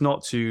 It's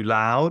not too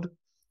loud.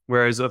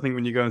 Whereas I think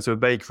when you go into a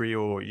bakery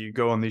or you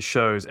go on these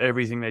shows,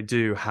 everything they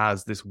do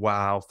has this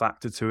wow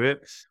factor to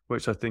it,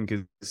 which I think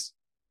is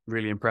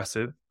really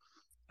impressive.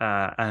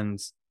 And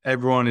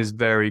everyone is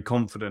very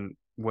confident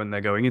when they're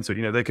going into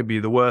it. They could be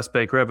the worst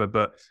baker ever,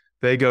 but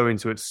they go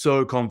into it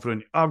so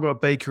confident. I've got a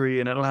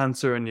bakery in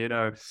Atlanta, and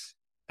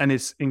and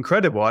it's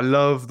incredible. I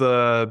love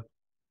the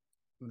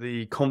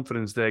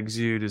confidence they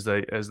exude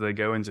as they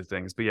go into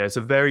things. But yeah, it's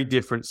a very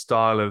different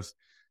style of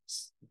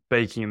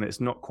baking, and it's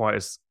not quite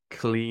as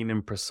clean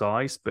and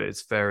precise, but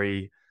it's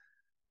very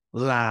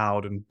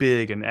loud and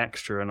big and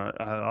extra, and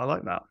I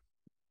like that.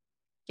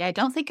 Yeah, I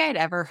don't think I'd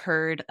ever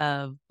heard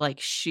of like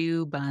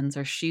choux buns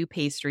or choux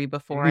pastry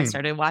before I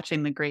started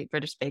watching the Great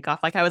British Bake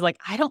Off. Like I was like,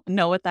 I don't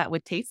know what that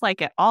would taste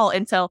like at all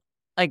until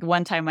like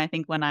one time I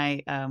think when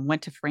I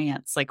went to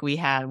France, like we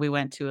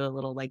went to a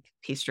little like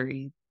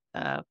pastry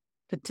what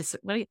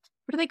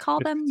do they call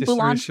them?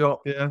 Patisserie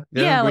shop, yeah,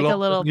 Yeah, like a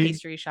little boulangerie.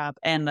 pastry shop,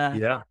 and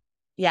Yeah.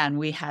 yeah, and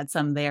we had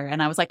some there,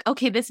 and I was like,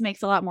 okay, this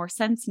makes a lot more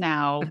sense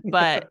now.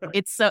 But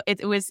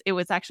it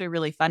was actually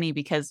really funny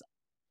because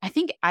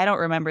I don't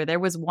remember, there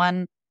was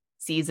one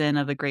season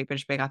of the Great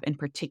British Bake Off in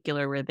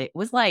particular where it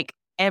was like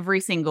every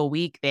single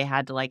week they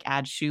had to like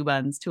add choux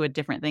buns to a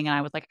different thing, and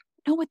I was like, I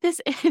don't know what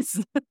this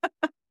is.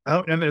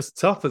 Oh, and it's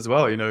tough as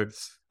well.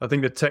 I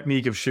think the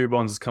technique of choux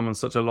buns has come on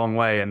such a long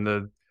way, and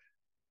the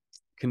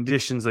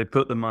conditions they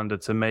put them under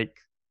to make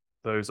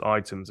those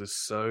items are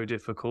so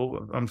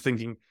difficult. I'm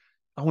thinking,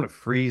 I want to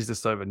freeze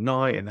this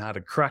overnight and add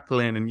a crackle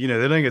in, and they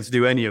don't get to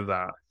do any of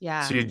that.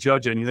 Yeah. So you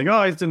judge it and you think,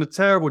 oh, he's done a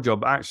terrible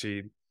job. But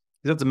actually,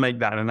 he's had to make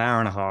that in an hour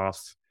and a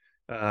half.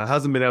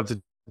 Hasn't been able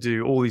to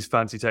do all these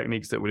fancy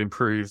techniques that would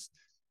improve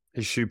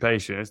his choux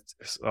pastry.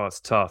 It's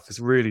tough. It's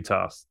really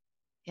tough.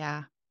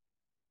 Yeah.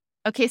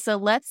 Okay, so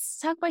let's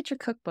talk about your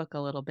cookbook a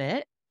little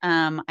bit.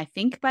 I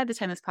think by the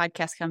time this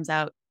podcast comes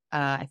out,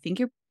 I think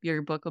you're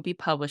your book will be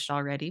published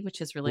already,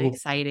 which is really Ooh.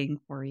 exciting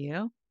for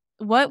you.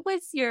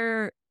 What's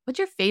your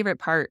favorite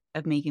part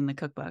of making the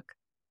cookbook?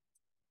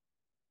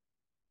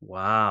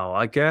 Wow.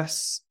 I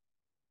guess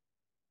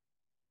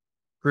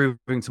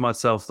proving to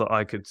myself that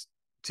I could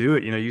do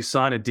it. You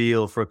sign a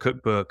deal for a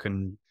cookbook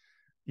and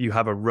you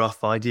have a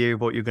rough idea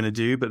of what you're going to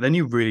do, but then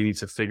you really need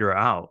to figure it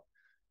out.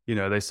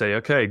 They say,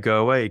 okay,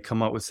 go away,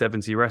 come up with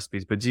 70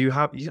 recipes. But I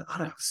don't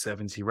have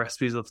 70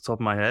 recipes off the top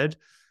of my head.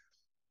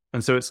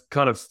 And so it's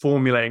kind of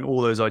formulating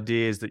all those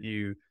ideas that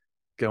you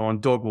go on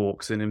dog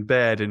walks and in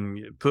bed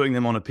and putting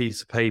them on a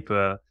piece of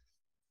paper,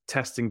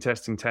 testing,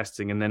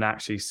 and then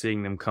actually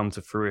seeing them come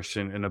to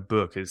fruition in a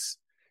book is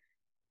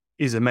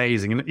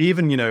amazing. And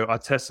even, I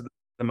tested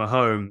them at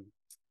home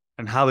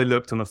and how they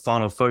looked on the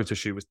final photo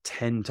shoot was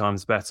 10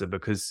 times better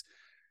because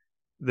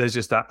there's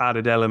just that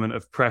added element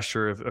of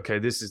pressure of, okay,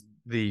 this is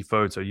the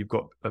photo. You've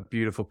got a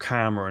beautiful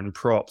camera and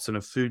props and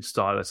a food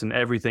stylist and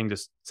everything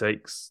just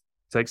takes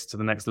it to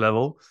the next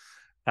level.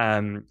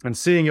 And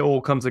seeing it all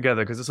come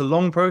together, because it's a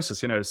long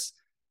process,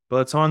 by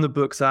the time the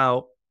book's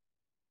out,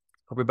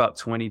 probably about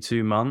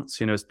 22 months,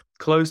 it's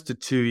close to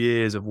 2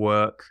 years of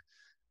work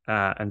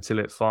until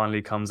it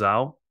finally comes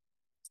out.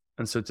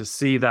 And so to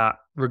see that,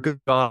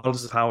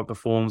 regardless of how it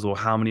performs or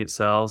how many it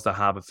sells, to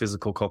have a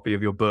physical copy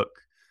of your book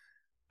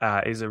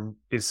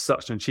is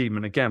such an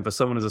achievement. Again, for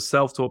someone who's a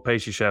self-taught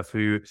pastry chef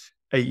who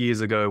 8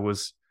 years ago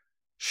was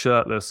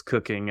shirtless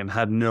cooking and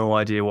had no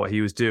idea what he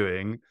was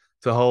doing,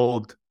 to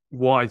hold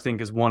what I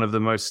think is one of the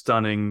most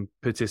stunning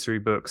patisserie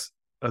books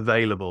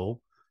available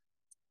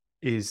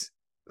is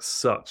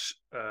such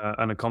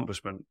an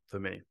accomplishment for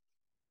me.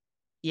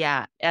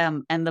 Yeah,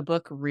 and the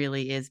book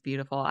really is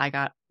beautiful. I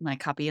got my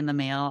copy in the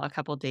mail a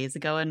couple days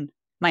ago, and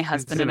my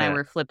husband Isn't and I it?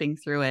 were flipping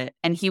through it,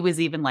 and he was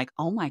even like,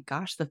 "Oh my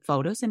gosh, the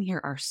photos in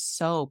here are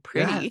so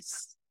pretty."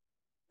 Yes.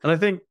 And I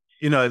think,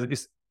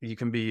 you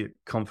can be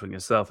confident in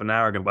yourself and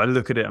arrogant, but I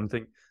look at it and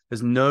think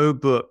there's no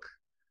book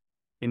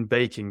in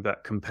baking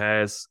that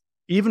compares,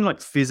 even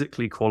like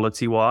physically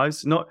quality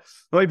wise, not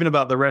even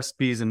about the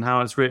recipes and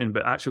how it's written,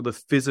 but actually the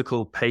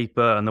physical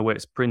paper and the way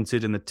it's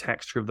printed and the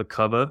texture of the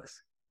cover.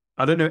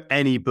 I don't know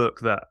any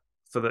book that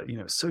for that,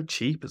 so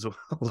cheap as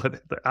well.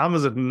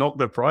 Amazon knocked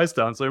the price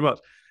down so much.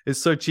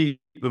 It's so cheap,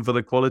 and for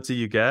the quality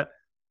you get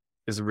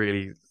is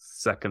really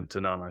second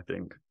to none, I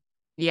think.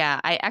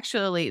 Yeah, I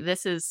actually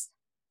this is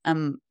I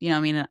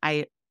mean,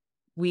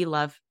 we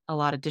love a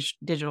lot of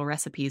digital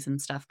recipes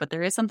and stuff, but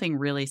there is something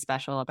really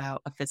special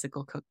about a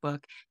physical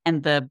cookbook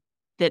and that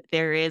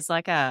there is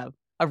like a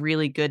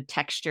really good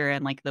texture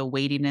and like the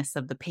weightiness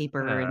of the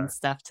paper Yeah. and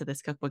stuff to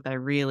this cookbook that I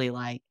really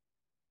like.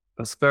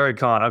 That's very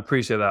kind. I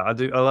appreciate that. I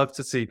do. I love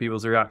to see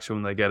people's reaction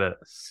when they get it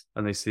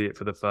and they see it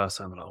for the first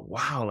time. Like,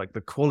 wow, like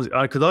the quality.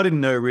 Because I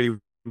didn't know really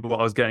what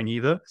I was getting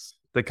either.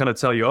 They kind of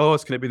tell you, oh,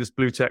 it's going to be this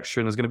blue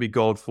texture and there's going to be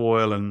gold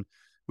foil and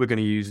we're going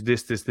to use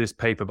this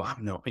paper. But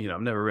I'm not,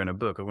 I've never written a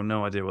book. I've got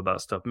no idea what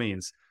that stuff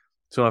means.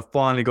 So I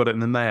finally got it in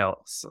the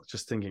mail. So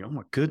just thinking, oh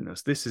my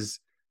goodness, this is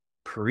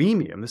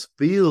premium. This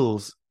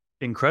feels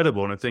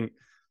incredible. And I think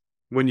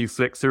when you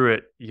flick through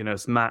it,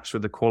 it's matched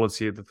with the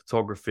quality of the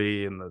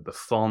photography and the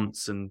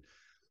fonts. And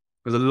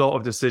there's a lot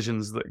of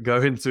decisions that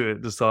go into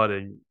it,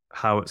 deciding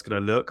how it's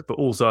going to look. But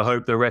also, I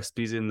hope the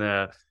recipes in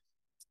there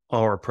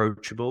are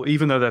approachable,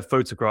 even though they're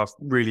photographed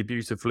really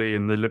beautifully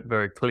and they look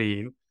very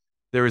clean.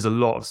 There is a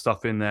lot of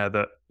stuff in there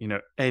that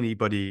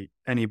anybody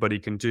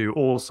can do,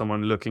 or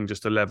someone looking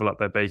just to level up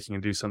their baking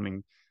and do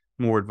something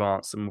more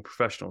advanced and more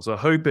professional. So I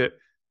hope it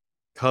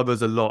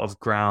covers a lot of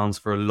grounds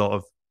for a lot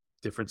of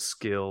different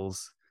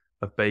skills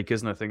of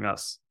bakers, and I think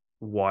that's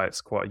why it's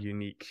quite a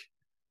unique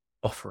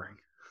offering.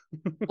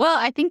 Well,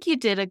 I think you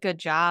did a good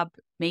job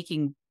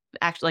making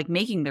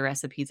the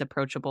recipes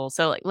approachable.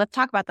 So like let's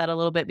talk about that a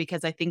little bit,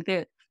 because I think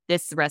that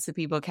this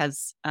recipe book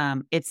has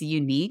it's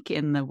unique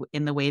in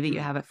the way that you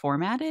have it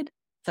formatted.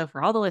 So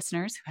for all the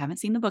listeners who haven't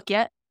seen the book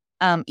yet,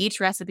 each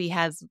recipe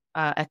has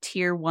a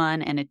tier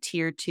 1 and a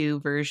tier 2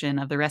 version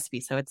of the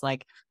recipe. So it's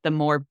like the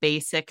more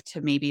basic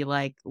to maybe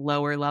like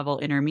lower level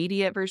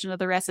intermediate version of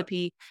the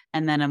recipe,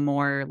 and then a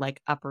more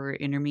like upper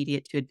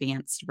intermediate to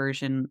advanced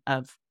version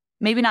of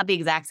maybe not the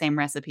exact same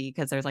recipe,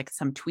 because there's like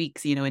some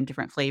tweaks, in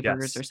different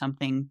flavors or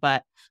something.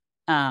 But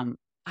I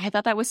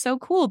thought that was so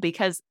cool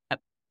because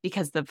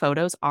the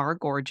photos are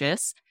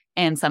gorgeous.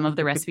 And some of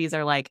the recipes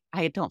are like,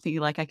 I don't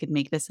feel like I could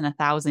make this in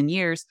 1,000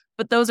 years.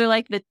 But those are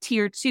like the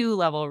tier 2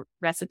 level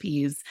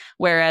recipes.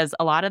 Whereas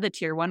a lot of the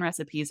tier 1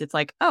 recipes, it's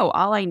like, oh,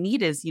 all I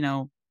need is,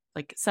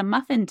 like some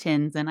muffin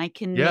tins and I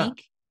can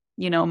make,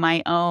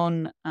 my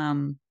own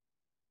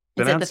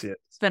is it the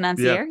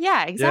financier?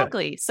 Yeah,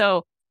 exactly.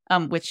 So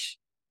which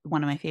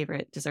one of my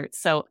favorite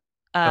desserts. So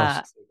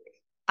I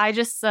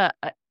just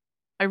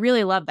I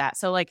really love that.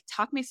 So like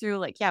talk me through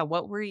like, yeah,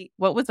 what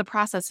was the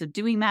process of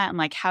doing that? And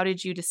like, how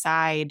did you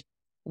decide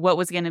what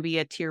was going to be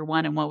a tier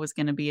 1 and what was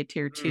going to be a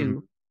tier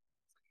 2?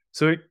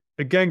 So it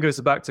again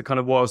goes back to kind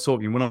of what I was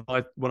talking.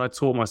 When I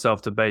taught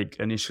myself to bake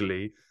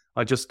initially,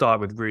 I just started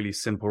with really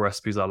simple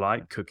recipes I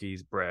like,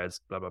 cookies, breads,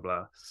 blah, blah,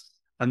 blah.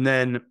 And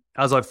then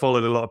as I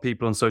followed a lot of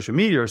people on social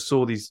media, I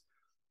saw these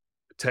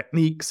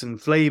techniques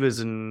and flavors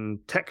and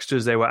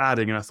textures they were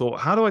adding. And I thought,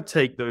 how do I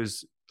take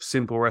those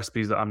simple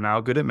recipes that I'm now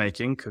good at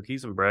making,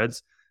 cookies and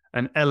breads,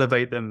 and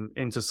elevate them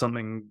into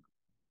something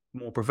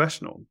more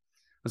professional?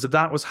 And so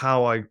that was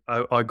how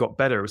I got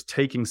better. It was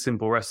taking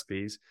simple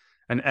recipes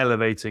and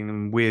elevating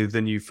them with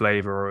a new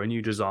flavor or a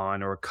new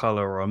design or a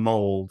color or a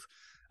mold.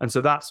 And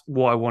so that's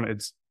what I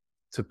wanted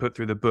to put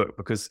through the book,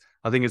 because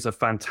I think it's a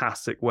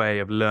fantastic way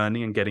of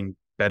learning and getting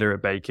better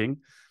at baking.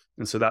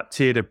 And so that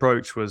tiered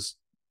approach was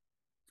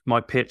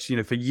my pitch.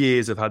 For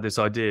years I've had this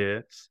idea,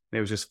 and it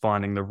was just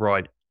finding the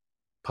right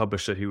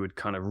publisher who would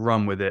kind of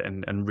run with it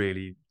and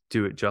really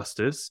do it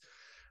justice.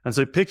 And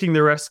so picking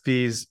the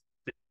recipes,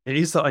 it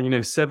is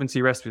like,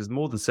 70 recipes,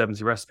 more than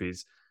 70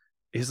 recipes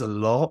is a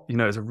lot.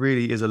 It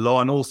really is a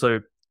lot. And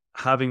also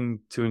having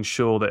to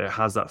ensure that it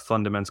has that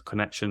fundamental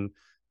connection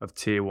of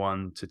tier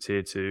 1 to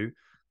tier 2.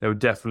 There were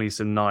definitely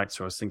some nights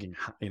where I was thinking,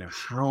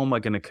 how am I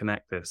going to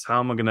connect this? How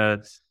am I going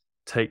to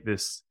take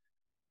this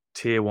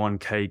tier 1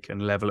 cake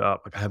and level it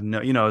up? Like I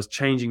was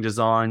changing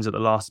designs at the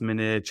last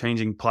minute,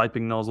 changing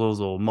piping nozzles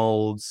or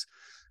molds.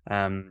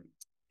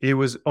 It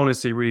was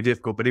honestly really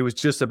difficult, but it was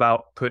just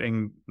about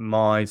putting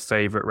my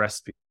favorite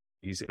recipes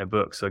in a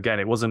book. So again,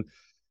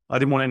 I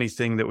didn't want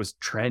anything that was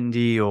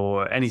trendy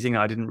or anything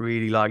I didn't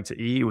really like to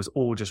eat. It was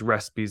all just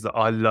recipes that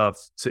I loved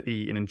to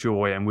eat and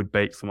enjoy and would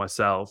bake for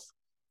myself,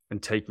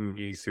 and taking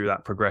you through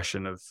that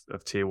progression of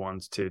tier 1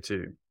 to tier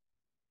 2.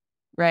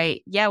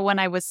 Right. Yeah. When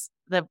I was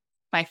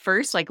my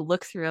first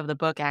look through of the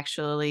book,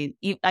 actually,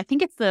 I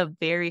think it's the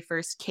very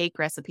first cake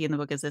recipe in the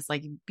book is this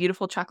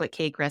beautiful chocolate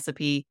cake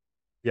recipe.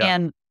 Yeah.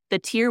 And the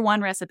tier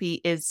 1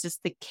 recipe is just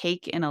the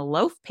cake in a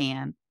loaf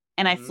pan.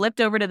 And I flipped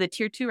over to the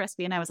tier 2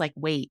 recipe and I was like,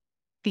 wait,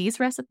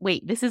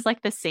 this is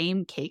like the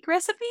same cake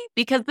recipe?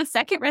 Because the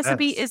second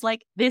recipe is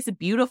like this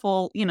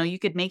beautiful, you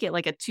could make it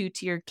like a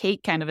 2-tier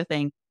cake kind of a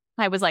thing.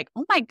 I was like,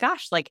 oh my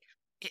gosh,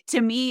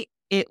 to me,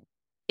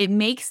 it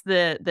makes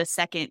the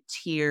second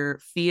tier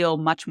feel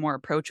much more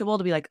approachable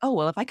to be like, oh,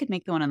 well, if I could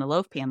make the one in the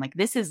loaf pan,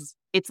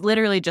 it's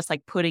literally just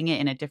like putting it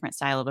in a different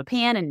style of a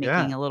pan and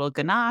making a little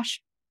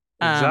ganache.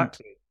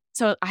 Exactly.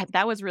 So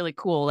that was really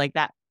cool.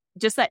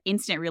 Just that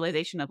instant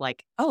realization of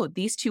oh,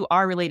 these two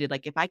are related.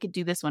 If I could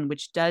do this one,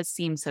 which does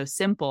seem so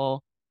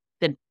simple,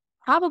 then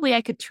probably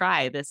I could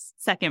try this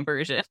second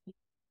version.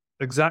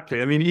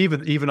 Exactly. I mean,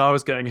 even I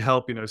was getting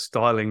help,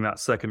 styling that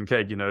second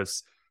cake.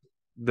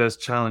 There's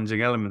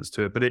challenging elements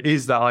to it, but it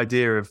is that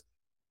idea of,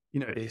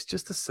 it's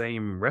just the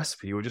same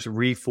recipe. We're just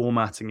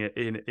reformatting it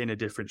in a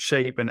different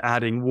shape and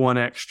adding one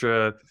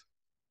extra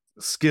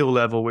skill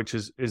level, which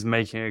is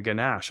making a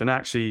ganache. And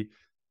actually,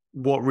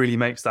 what really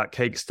makes that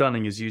cake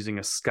stunning is using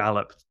a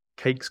scalloped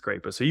cake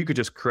scraper. So you could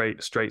just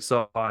create straight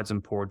sides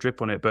and pour a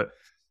drip on it, but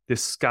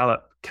this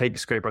scallop cake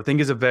scraper, I think,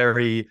 is a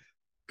very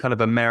kind of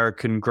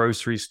American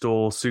grocery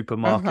store,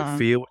 supermarket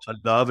feel, which I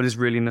love, and is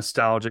really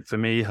nostalgic for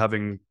me,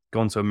 having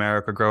gone to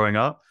America growing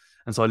up.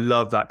 And so I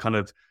love that kind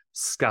of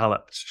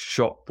scalloped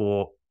shop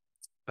bought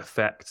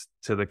effect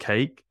to the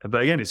cake.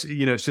 But again, it's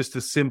just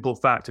the simple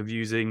fact of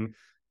using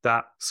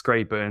that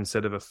scraper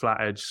instead of a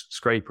flat edge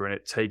scraper, and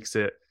it takes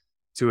it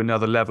to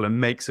another level and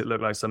makes it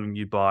look like something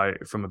you buy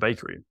from a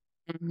bakery.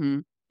 Mm-hmm.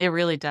 It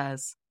really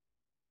does.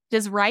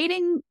 Was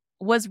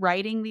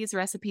writing these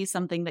recipes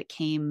something that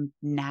came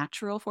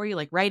natural for you?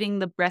 Like writing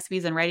the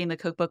recipes and writing the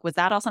cookbook, was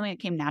that all something that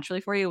came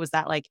naturally for you? Was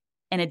that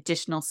an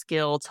additional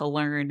skill to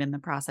learn in the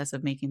process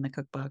of making the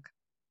cookbook?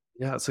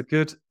 Yeah,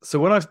 so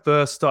when I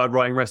first started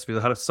writing recipes,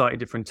 I had a slightly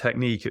different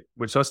technique,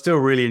 which I still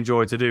really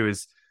enjoy to do,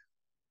 is,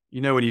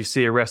 when you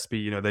see a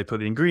recipe, they put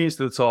the ingredients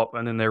to the top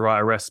and then they write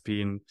a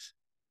recipe, and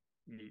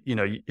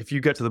if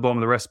you get to the bottom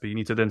of the recipe, you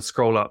need to then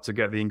scroll up to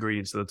get the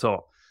ingredients to the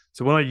top.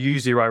 So when I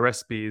usually write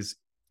recipes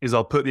is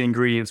I'll put the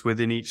ingredients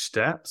within each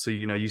step. So,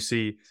 you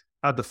see,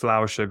 add the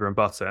flour, sugar, and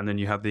butter, and then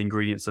you have the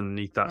ingredients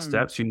underneath that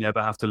step. So you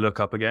never have to look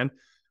up again.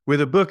 With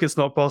a book, it's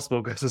not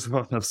possible because there's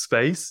not enough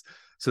space.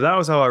 So that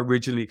was how I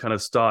originally kind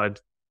of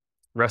started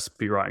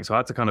recipe writing. So I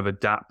had to kind of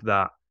adapt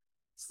that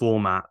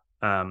format.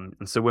 And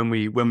so when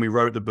we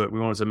wrote the book, we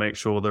wanted to make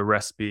sure the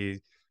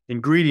recipe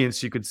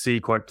ingredients you could see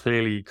quite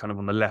clearly kind of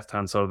on the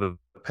left-hand side of the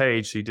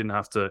page, so you didn't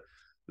have to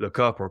look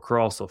up or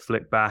across or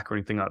flick back or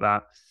anything like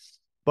that.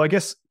 But I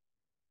guess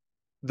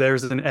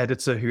there's an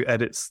editor who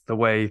edits the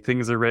way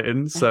things are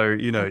written. So,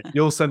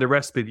 you'll send a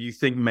recipe that you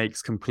think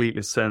makes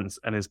complete sense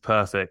and is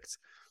perfect,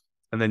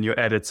 and then your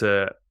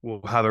editor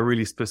will have a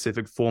really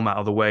specific format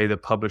of the way the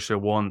publisher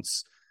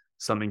wants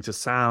something to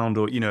sound,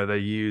 or, they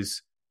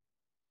use,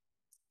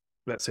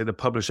 let's say the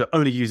publisher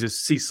only uses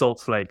sea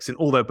salt flakes. In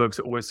all their books,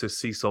 it always says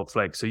sea salt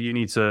flakes. So you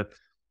need to,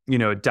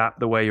 adapt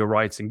the way you're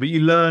writing. But you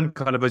learn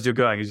kind of as you're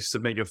going, as you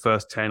submit your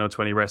first 10 or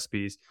 20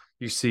 recipes,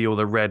 you see all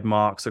the red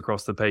marks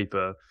across the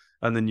paper,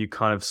 and then you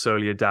kind of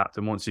slowly adapt.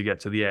 And once you get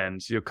to the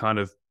end, you're kind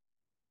of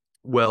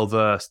well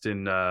versed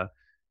in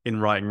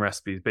writing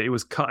recipes. But it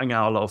was cutting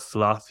out a lot of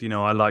fluff.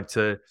 I like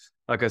to,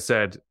 like I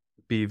said,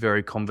 be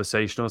very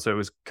conversational. So it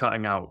was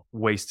cutting out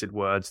wasted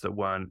words that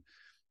weren't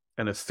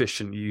an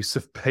efficient use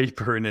of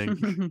paper and ink.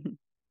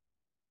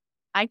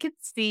 I could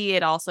see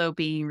it also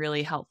being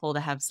really helpful to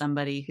have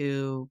somebody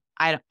who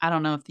I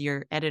don't know if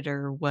your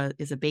editor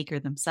is a baker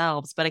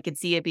themselves, but I could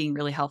see it being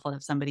really helpful to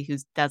have somebody who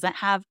doesn't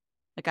have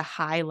like a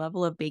high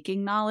level of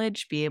baking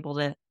knowledge be able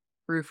to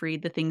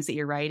proofread the things that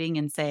you're writing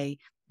and say,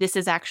 this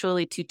is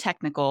actually too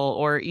technical,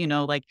 or,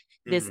 like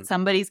this, Mhm.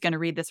 somebody's going to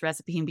read this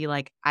recipe and be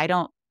like, I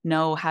don't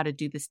know how to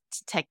do this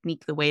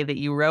technique the way that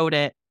you wrote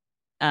it.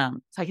 So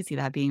I can see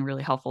that being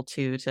really helpful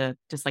too, to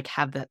just like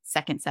have that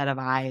second set of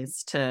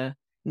eyes to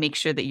make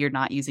sure that you're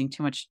not using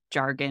too much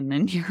jargon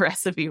in your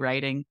recipe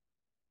writing.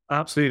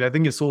 Absolutely. I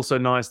think it's also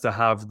nice to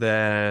have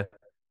their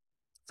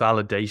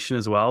validation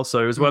as well.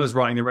 So as well Mm. as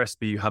writing the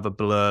recipe, you have a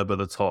blurb at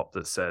the top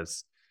that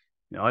says,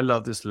 I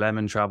love this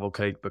lemon travel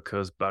cake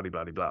because blah,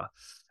 blah, blah, blah.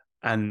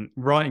 And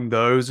writing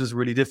those is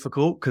really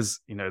difficult because,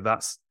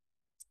 that's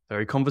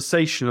very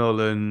conversational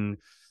and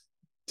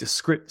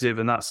descriptive.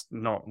 And that's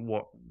not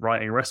what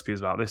writing a recipe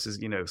is about. This is,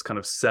 it's kind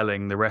of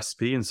selling the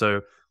recipe. And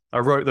so I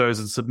wrote those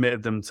and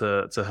submitted them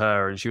to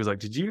her. And she was like,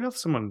 did you have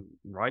someone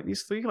write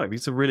these for you? Like,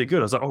 these are really good.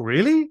 I was like, oh,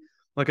 really?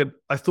 Like,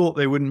 I thought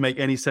they wouldn't make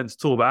any sense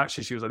at all. But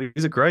actually, she was like,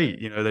 these are great.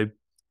 They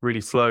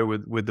really flow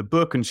with the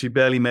book. And she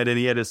barely made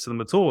any edits to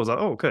them at all. I was like,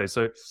 oh, okay.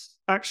 So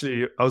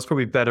actually, I was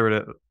probably better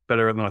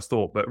than I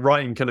thought. But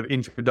writing kind of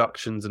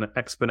introductions and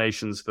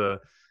explanations for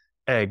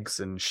eggs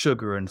and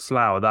sugar and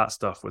flour, that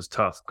stuff was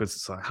tough because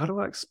it's like, how do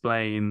I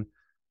explain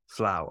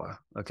flour?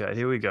 Okay,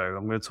 here we go.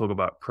 I'm going to talk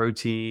about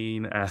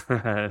protein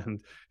and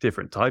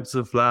different types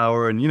of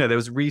flour. And, there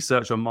was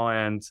research on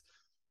my end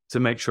to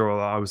make sure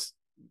I was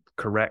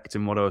correct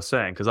in what I was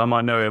saying, because I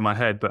might know it in my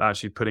head, but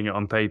actually putting it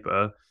on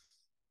paper,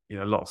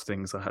 a lot of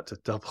things I had to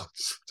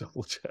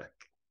double check.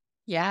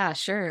 Yeah,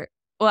 sure.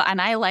 Well, and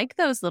I like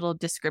those little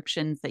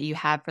descriptions that you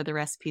have for the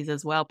recipes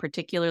as well,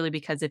 particularly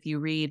because if you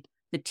read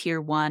the tier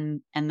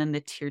 1 and then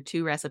the tier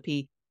 2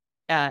 recipe,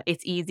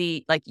 it's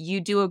easy. Like you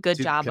do a good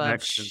See the job of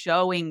connection.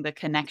 showing the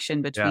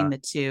connection between Yeah. the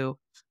two,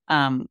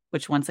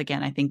 which once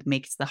again, I think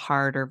makes the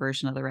harder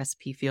version of the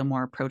recipe feel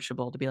more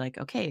approachable to be like,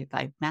 okay, if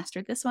I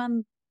mastered this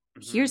one,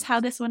 here's Mhm. how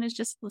this one is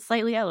just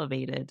slightly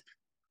elevated.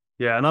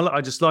 Yeah, and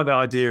I just like the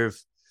idea of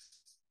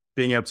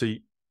being able to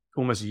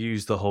almost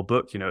use the whole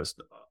book. It's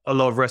a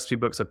lot of recipe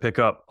books I pick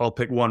up. I'll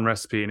pick one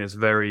recipe and it's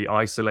very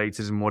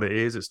isolated in what it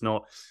is. It's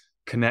not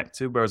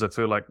connected. Whereas I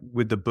feel like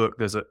with the book,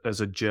 there's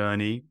a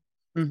journey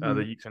Hmm.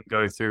 that you can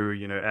go through.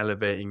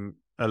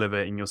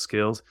 Elevating your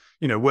skills.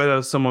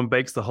 Whether someone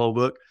bakes the whole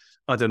book,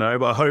 I don't know,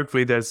 but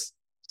hopefully there's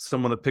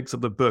someone that picks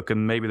up the book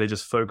and maybe they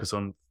just focus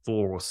on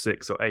 4 or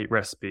 6 or 8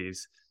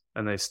 recipes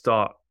and they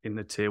start in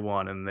the tier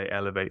 1 and they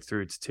elevate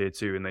through to tier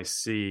 2 and they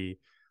see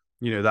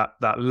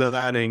that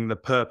learning the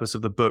purpose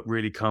of the book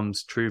really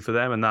comes true for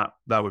them, and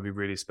that would be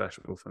really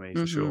special for me for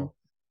Hmm. sure.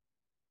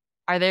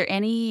 Are there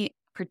any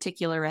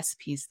particular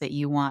recipes that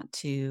you want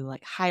to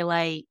like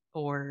highlight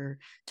or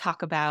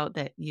talk about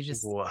that you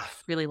just Wow.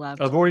 really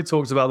loved? I've already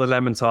talked about the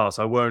lemon tart,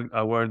 so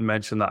I won't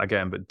mention that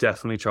again, but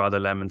definitely try the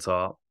lemon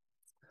tart.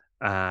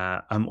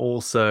 I'm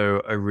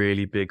also a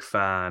really big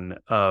fan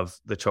of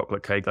the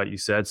chocolate cake, like you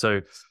said.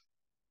 So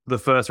the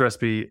first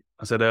recipe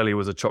I said earlier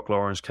was a chocolate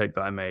orange cake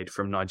that I made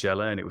from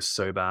Nigella, and it was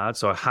so bad.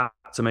 So I had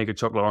to make a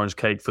chocolate orange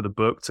cake for the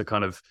book to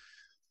kind of,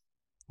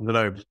 I don't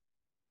know,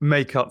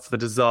 make up for the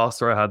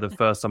disaster I had the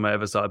first time I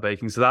ever started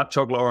baking. So that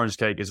chocolate orange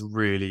cake is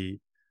really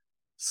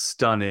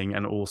stunning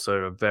and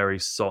also a very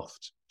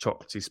soft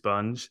chocolatey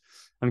sponge.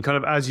 And kind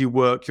of as you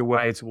work your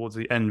way towards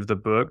the end of the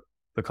book,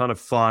 the kind of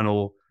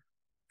final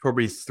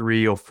probably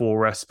 3 or 4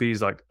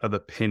 recipes like are the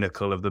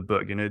pinnacle of the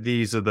book.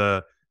 These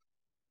are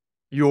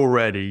you're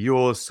ready,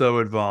 you're so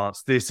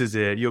advanced, this is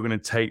it, you're going to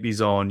take these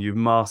on, you've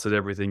mastered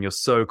everything, you're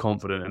so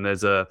confident. And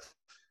there's a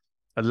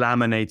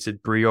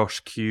laminated brioche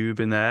cube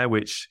in there,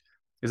 which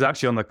is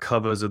actually on the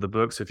covers of the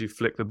book. So if you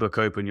flick the book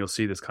open, you'll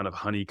see this kind of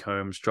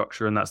honeycomb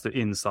structure, and that's the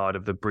inside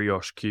of the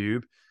brioche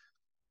cube.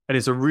 And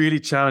it's a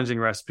really challenging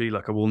recipe,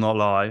 like I will not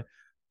lie,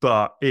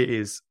 but it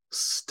is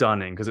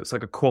stunning because it's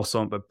like a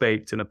croissant but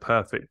baked in a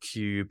perfect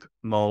cube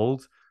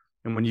mold.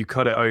 And when you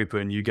cut it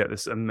open, you get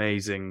this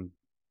amazing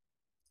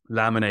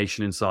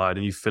lamination inside,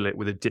 and you fill it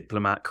with a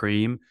diplomat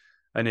cream.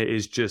 And it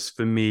is just,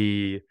 for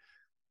me,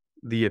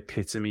 the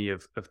epitome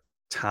of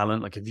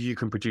talent. Like if you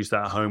can produce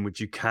that at home,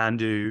 which you can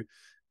do,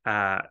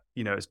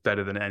 it's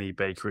better than any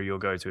bakery you'll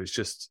go to. It's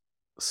just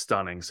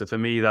stunning. So for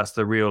me, that's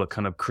the real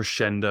kind of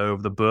crescendo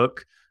of the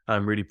book.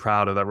 I'm really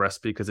proud of that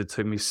recipe because it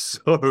took me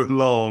so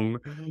long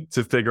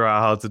to figure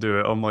out how to do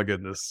it. Oh my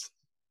goodness.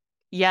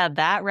 Yeah,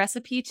 that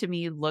recipe to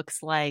me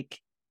looks like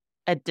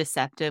a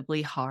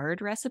deceptively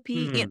hard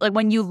recipe. Hmm. Like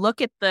when you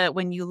look at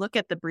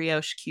the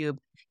brioche cube,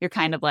 you're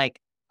kind of like,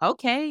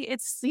 okay,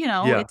 it's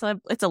Yeah.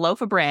 it's a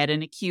loaf of bread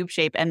in a cube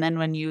shape, and then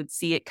when you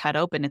see it cut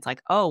open, it's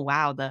like, oh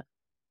wow, the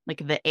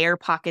air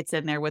pockets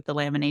in there with the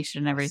lamination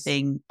and Yes.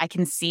 everything. I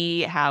can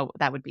see how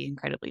that would be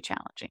incredibly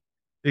challenging.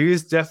 It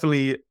is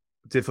definitely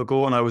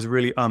difficult, and I was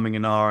really umming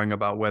and ahhing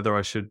about whether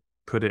I should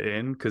put it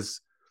in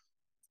because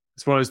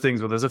it's one of those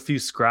things where there's a few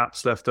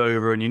scraps left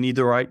over, and you need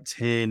the right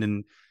tin,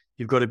 and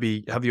you've got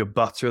to have your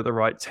butter at the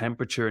right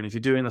temperature. And if you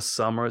do it in the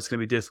summer, it's going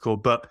to be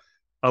difficult. But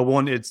I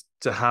wanted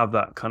to have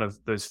that kind of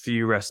those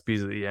few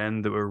recipes at the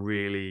end that were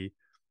really,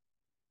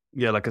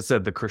 yeah, like I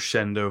said, the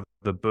crescendo of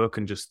the book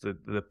and just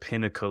the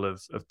pinnacle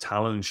of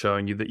talent and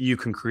showing you that you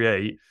can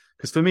create.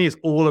 Because for me, it's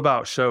all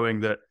about showing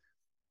that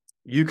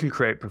you can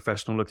create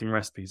professional looking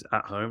recipes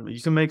at home.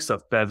 You can make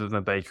stuff better than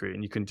a bakery,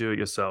 and you can do it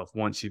yourself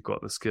once you've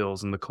got the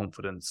skills and the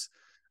confidence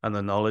and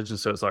the knowledge. And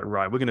so it's like,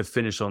 right, we're going to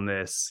finish on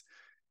this.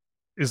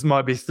 This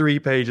might be 3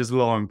 pages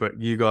long, but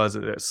you guys,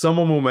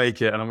 someone will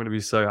make it, and I'm going to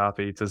be so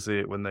happy to see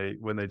it when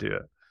they do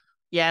it.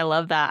 Yeah, I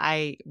love that.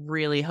 I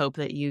really hope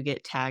that you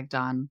get tagged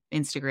on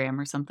Instagram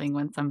or something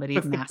when somebody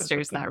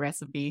masters that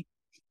recipe.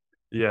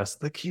 Yes,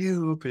 the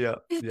cube. Yeah.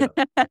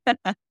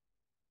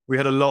 We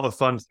had a lot of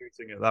fun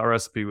shooting it. That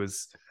recipe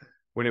was,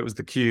 when it was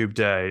the cube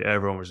day,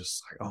 everyone was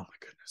just like, oh my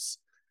goodness,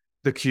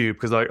 the cube.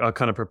 Because I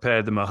kind of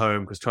prepared them at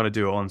home, because trying to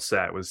do it on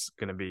set was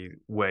going to be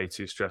way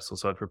too stressful.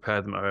 So I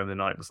prepared them at home the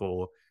night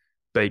before,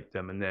 baked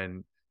them, and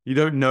then you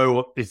don't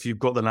know if you've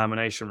got the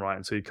lamination right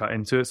until you cut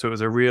into it. So it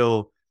was a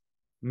real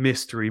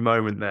mystery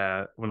moment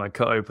there when I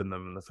cut open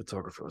them, and the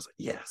photographer was like,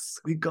 yes,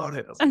 we got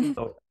it. I was like,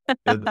 oh,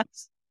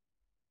 goodness.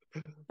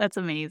 That's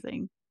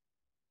amazing.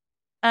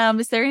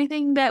 Is there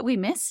anything that we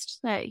missed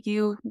that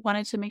you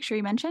wanted to make sure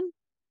you mentioned?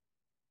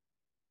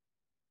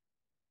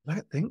 I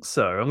don't think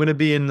so. I'm going to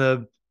be in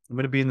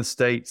the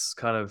States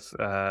kind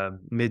of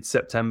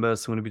mid-September,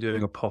 so I'm going to be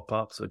doing a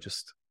pop-up. So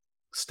just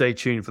stay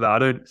tuned for that. I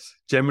don't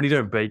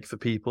generally bake for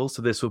people,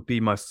 so this will be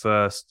my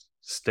first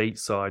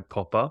stateside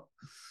pop-up.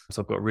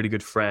 So I've got really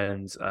good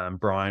friends,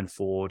 Brian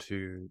Ford,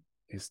 who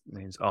his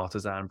name's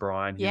Artisan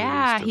Brian.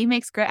 He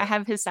makes great. I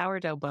have his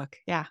sourdough book.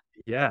 Yeah.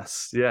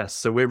 Yes.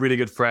 So we're really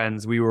good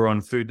friends. We were on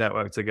Food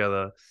Network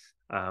together,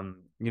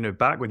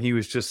 back when he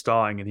was just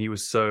starting, and he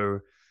was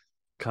so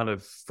kind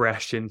of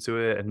fresh into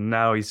it, and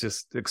now he's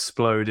just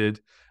exploded.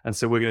 And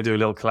so we're going to do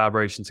a little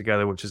collaboration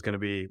together, which is going to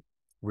be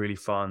really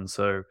fun.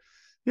 So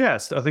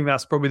yes, I think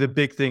that's probably the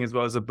big thing as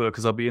well as a book,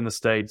 because I'll be in the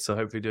States, so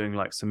hopefully doing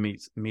like some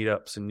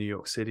meetups in New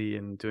York City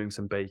and doing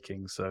some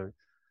baking. So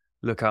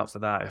look out for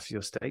that if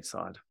you're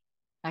stateside.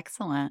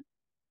 Excellent.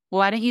 Well,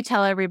 why don't you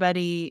tell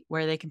everybody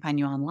where they can find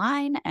you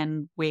online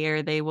and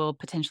where they will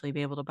potentially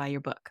be able to buy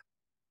your book?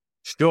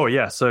 Sure,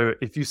 yeah. So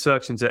if you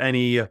search into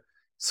any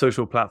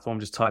social platform,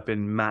 just type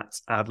in Matt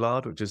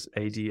Adlard, which is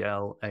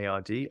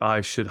Adlard.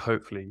 I should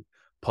hopefully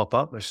pop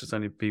up. There should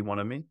only be one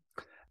of me.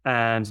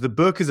 And the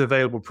book is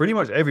available pretty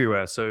much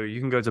everywhere. So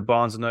you can go to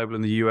Barnes & Noble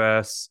in the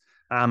US.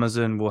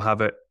 Amazon will have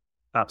it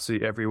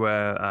absolutely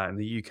everywhere. In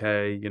the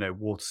UK,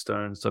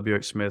 Waterstones,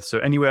 WH Smith. So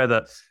anywhere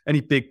that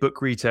any big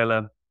book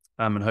retailer,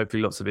 and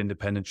hopefully lots of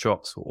independent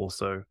shops will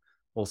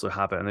also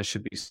have it. And there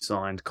should be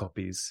signed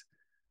copies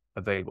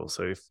available.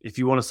 So if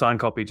you want a signed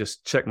copy,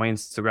 just check my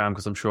Instagram,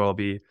 because I'm sure I'll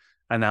be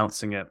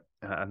announcing it,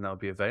 and they'll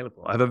be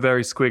available. I have a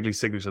very squiggly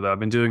signature though. I've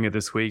been doing it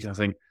this week. I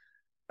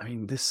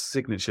mean, this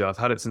signature, I've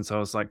had it since I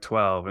was like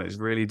 12, and it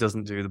really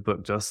doesn't do the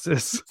book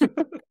justice.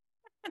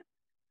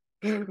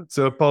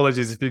 So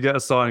apologies if you get a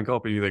signed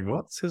copy, you think,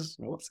 what's his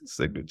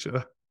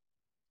signature?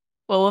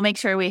 Well, we'll make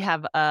sure we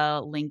have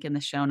a link in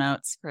the show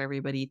notes for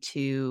everybody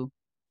to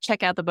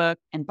check out the book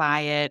and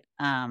buy it.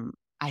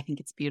 I think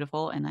it's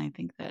beautiful, and I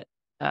think that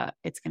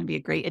it's going to be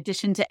a great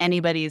addition to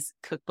anybody's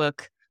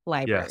cookbook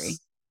library. Yes.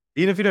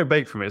 Even if you don't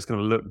bake from it, it's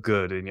going to look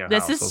good in your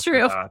house. This is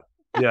true.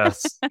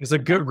 Yes. It's a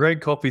great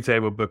coffee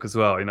table book as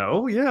well.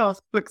 Oh yeah, I'll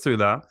flick through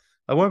that.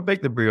 I won't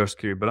bake the brioche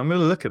cube, but I'm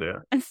going to look at it.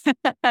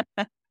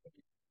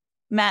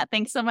 Matt,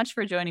 thanks so much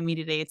for joining me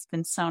today. It's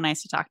been so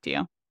nice to talk to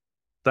you.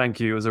 Thank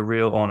you. It was a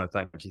real honor.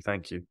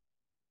 Thank you.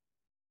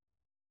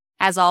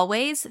 As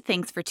always,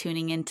 thanks for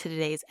tuning in to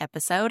today's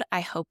episode. I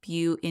hope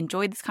you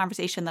enjoyed this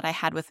conversation that I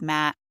had with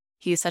Matt.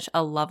 He is such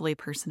a lovely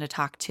person to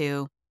talk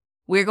to.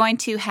 We're going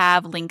to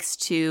have links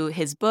to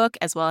his book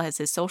as well as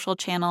his social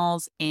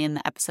channels in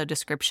the episode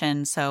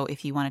description. So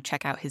if you want to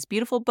check out his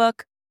beautiful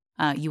book,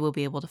 you will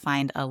be able to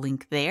find a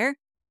link there.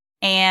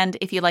 And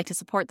if you'd like to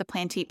support the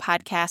Plan to Eat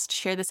podcast,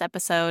 share this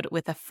episode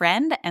with a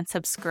friend and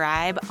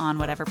subscribe on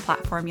whatever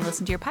platform you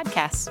listen to your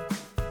podcast.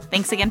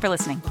 Thanks again for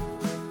listening.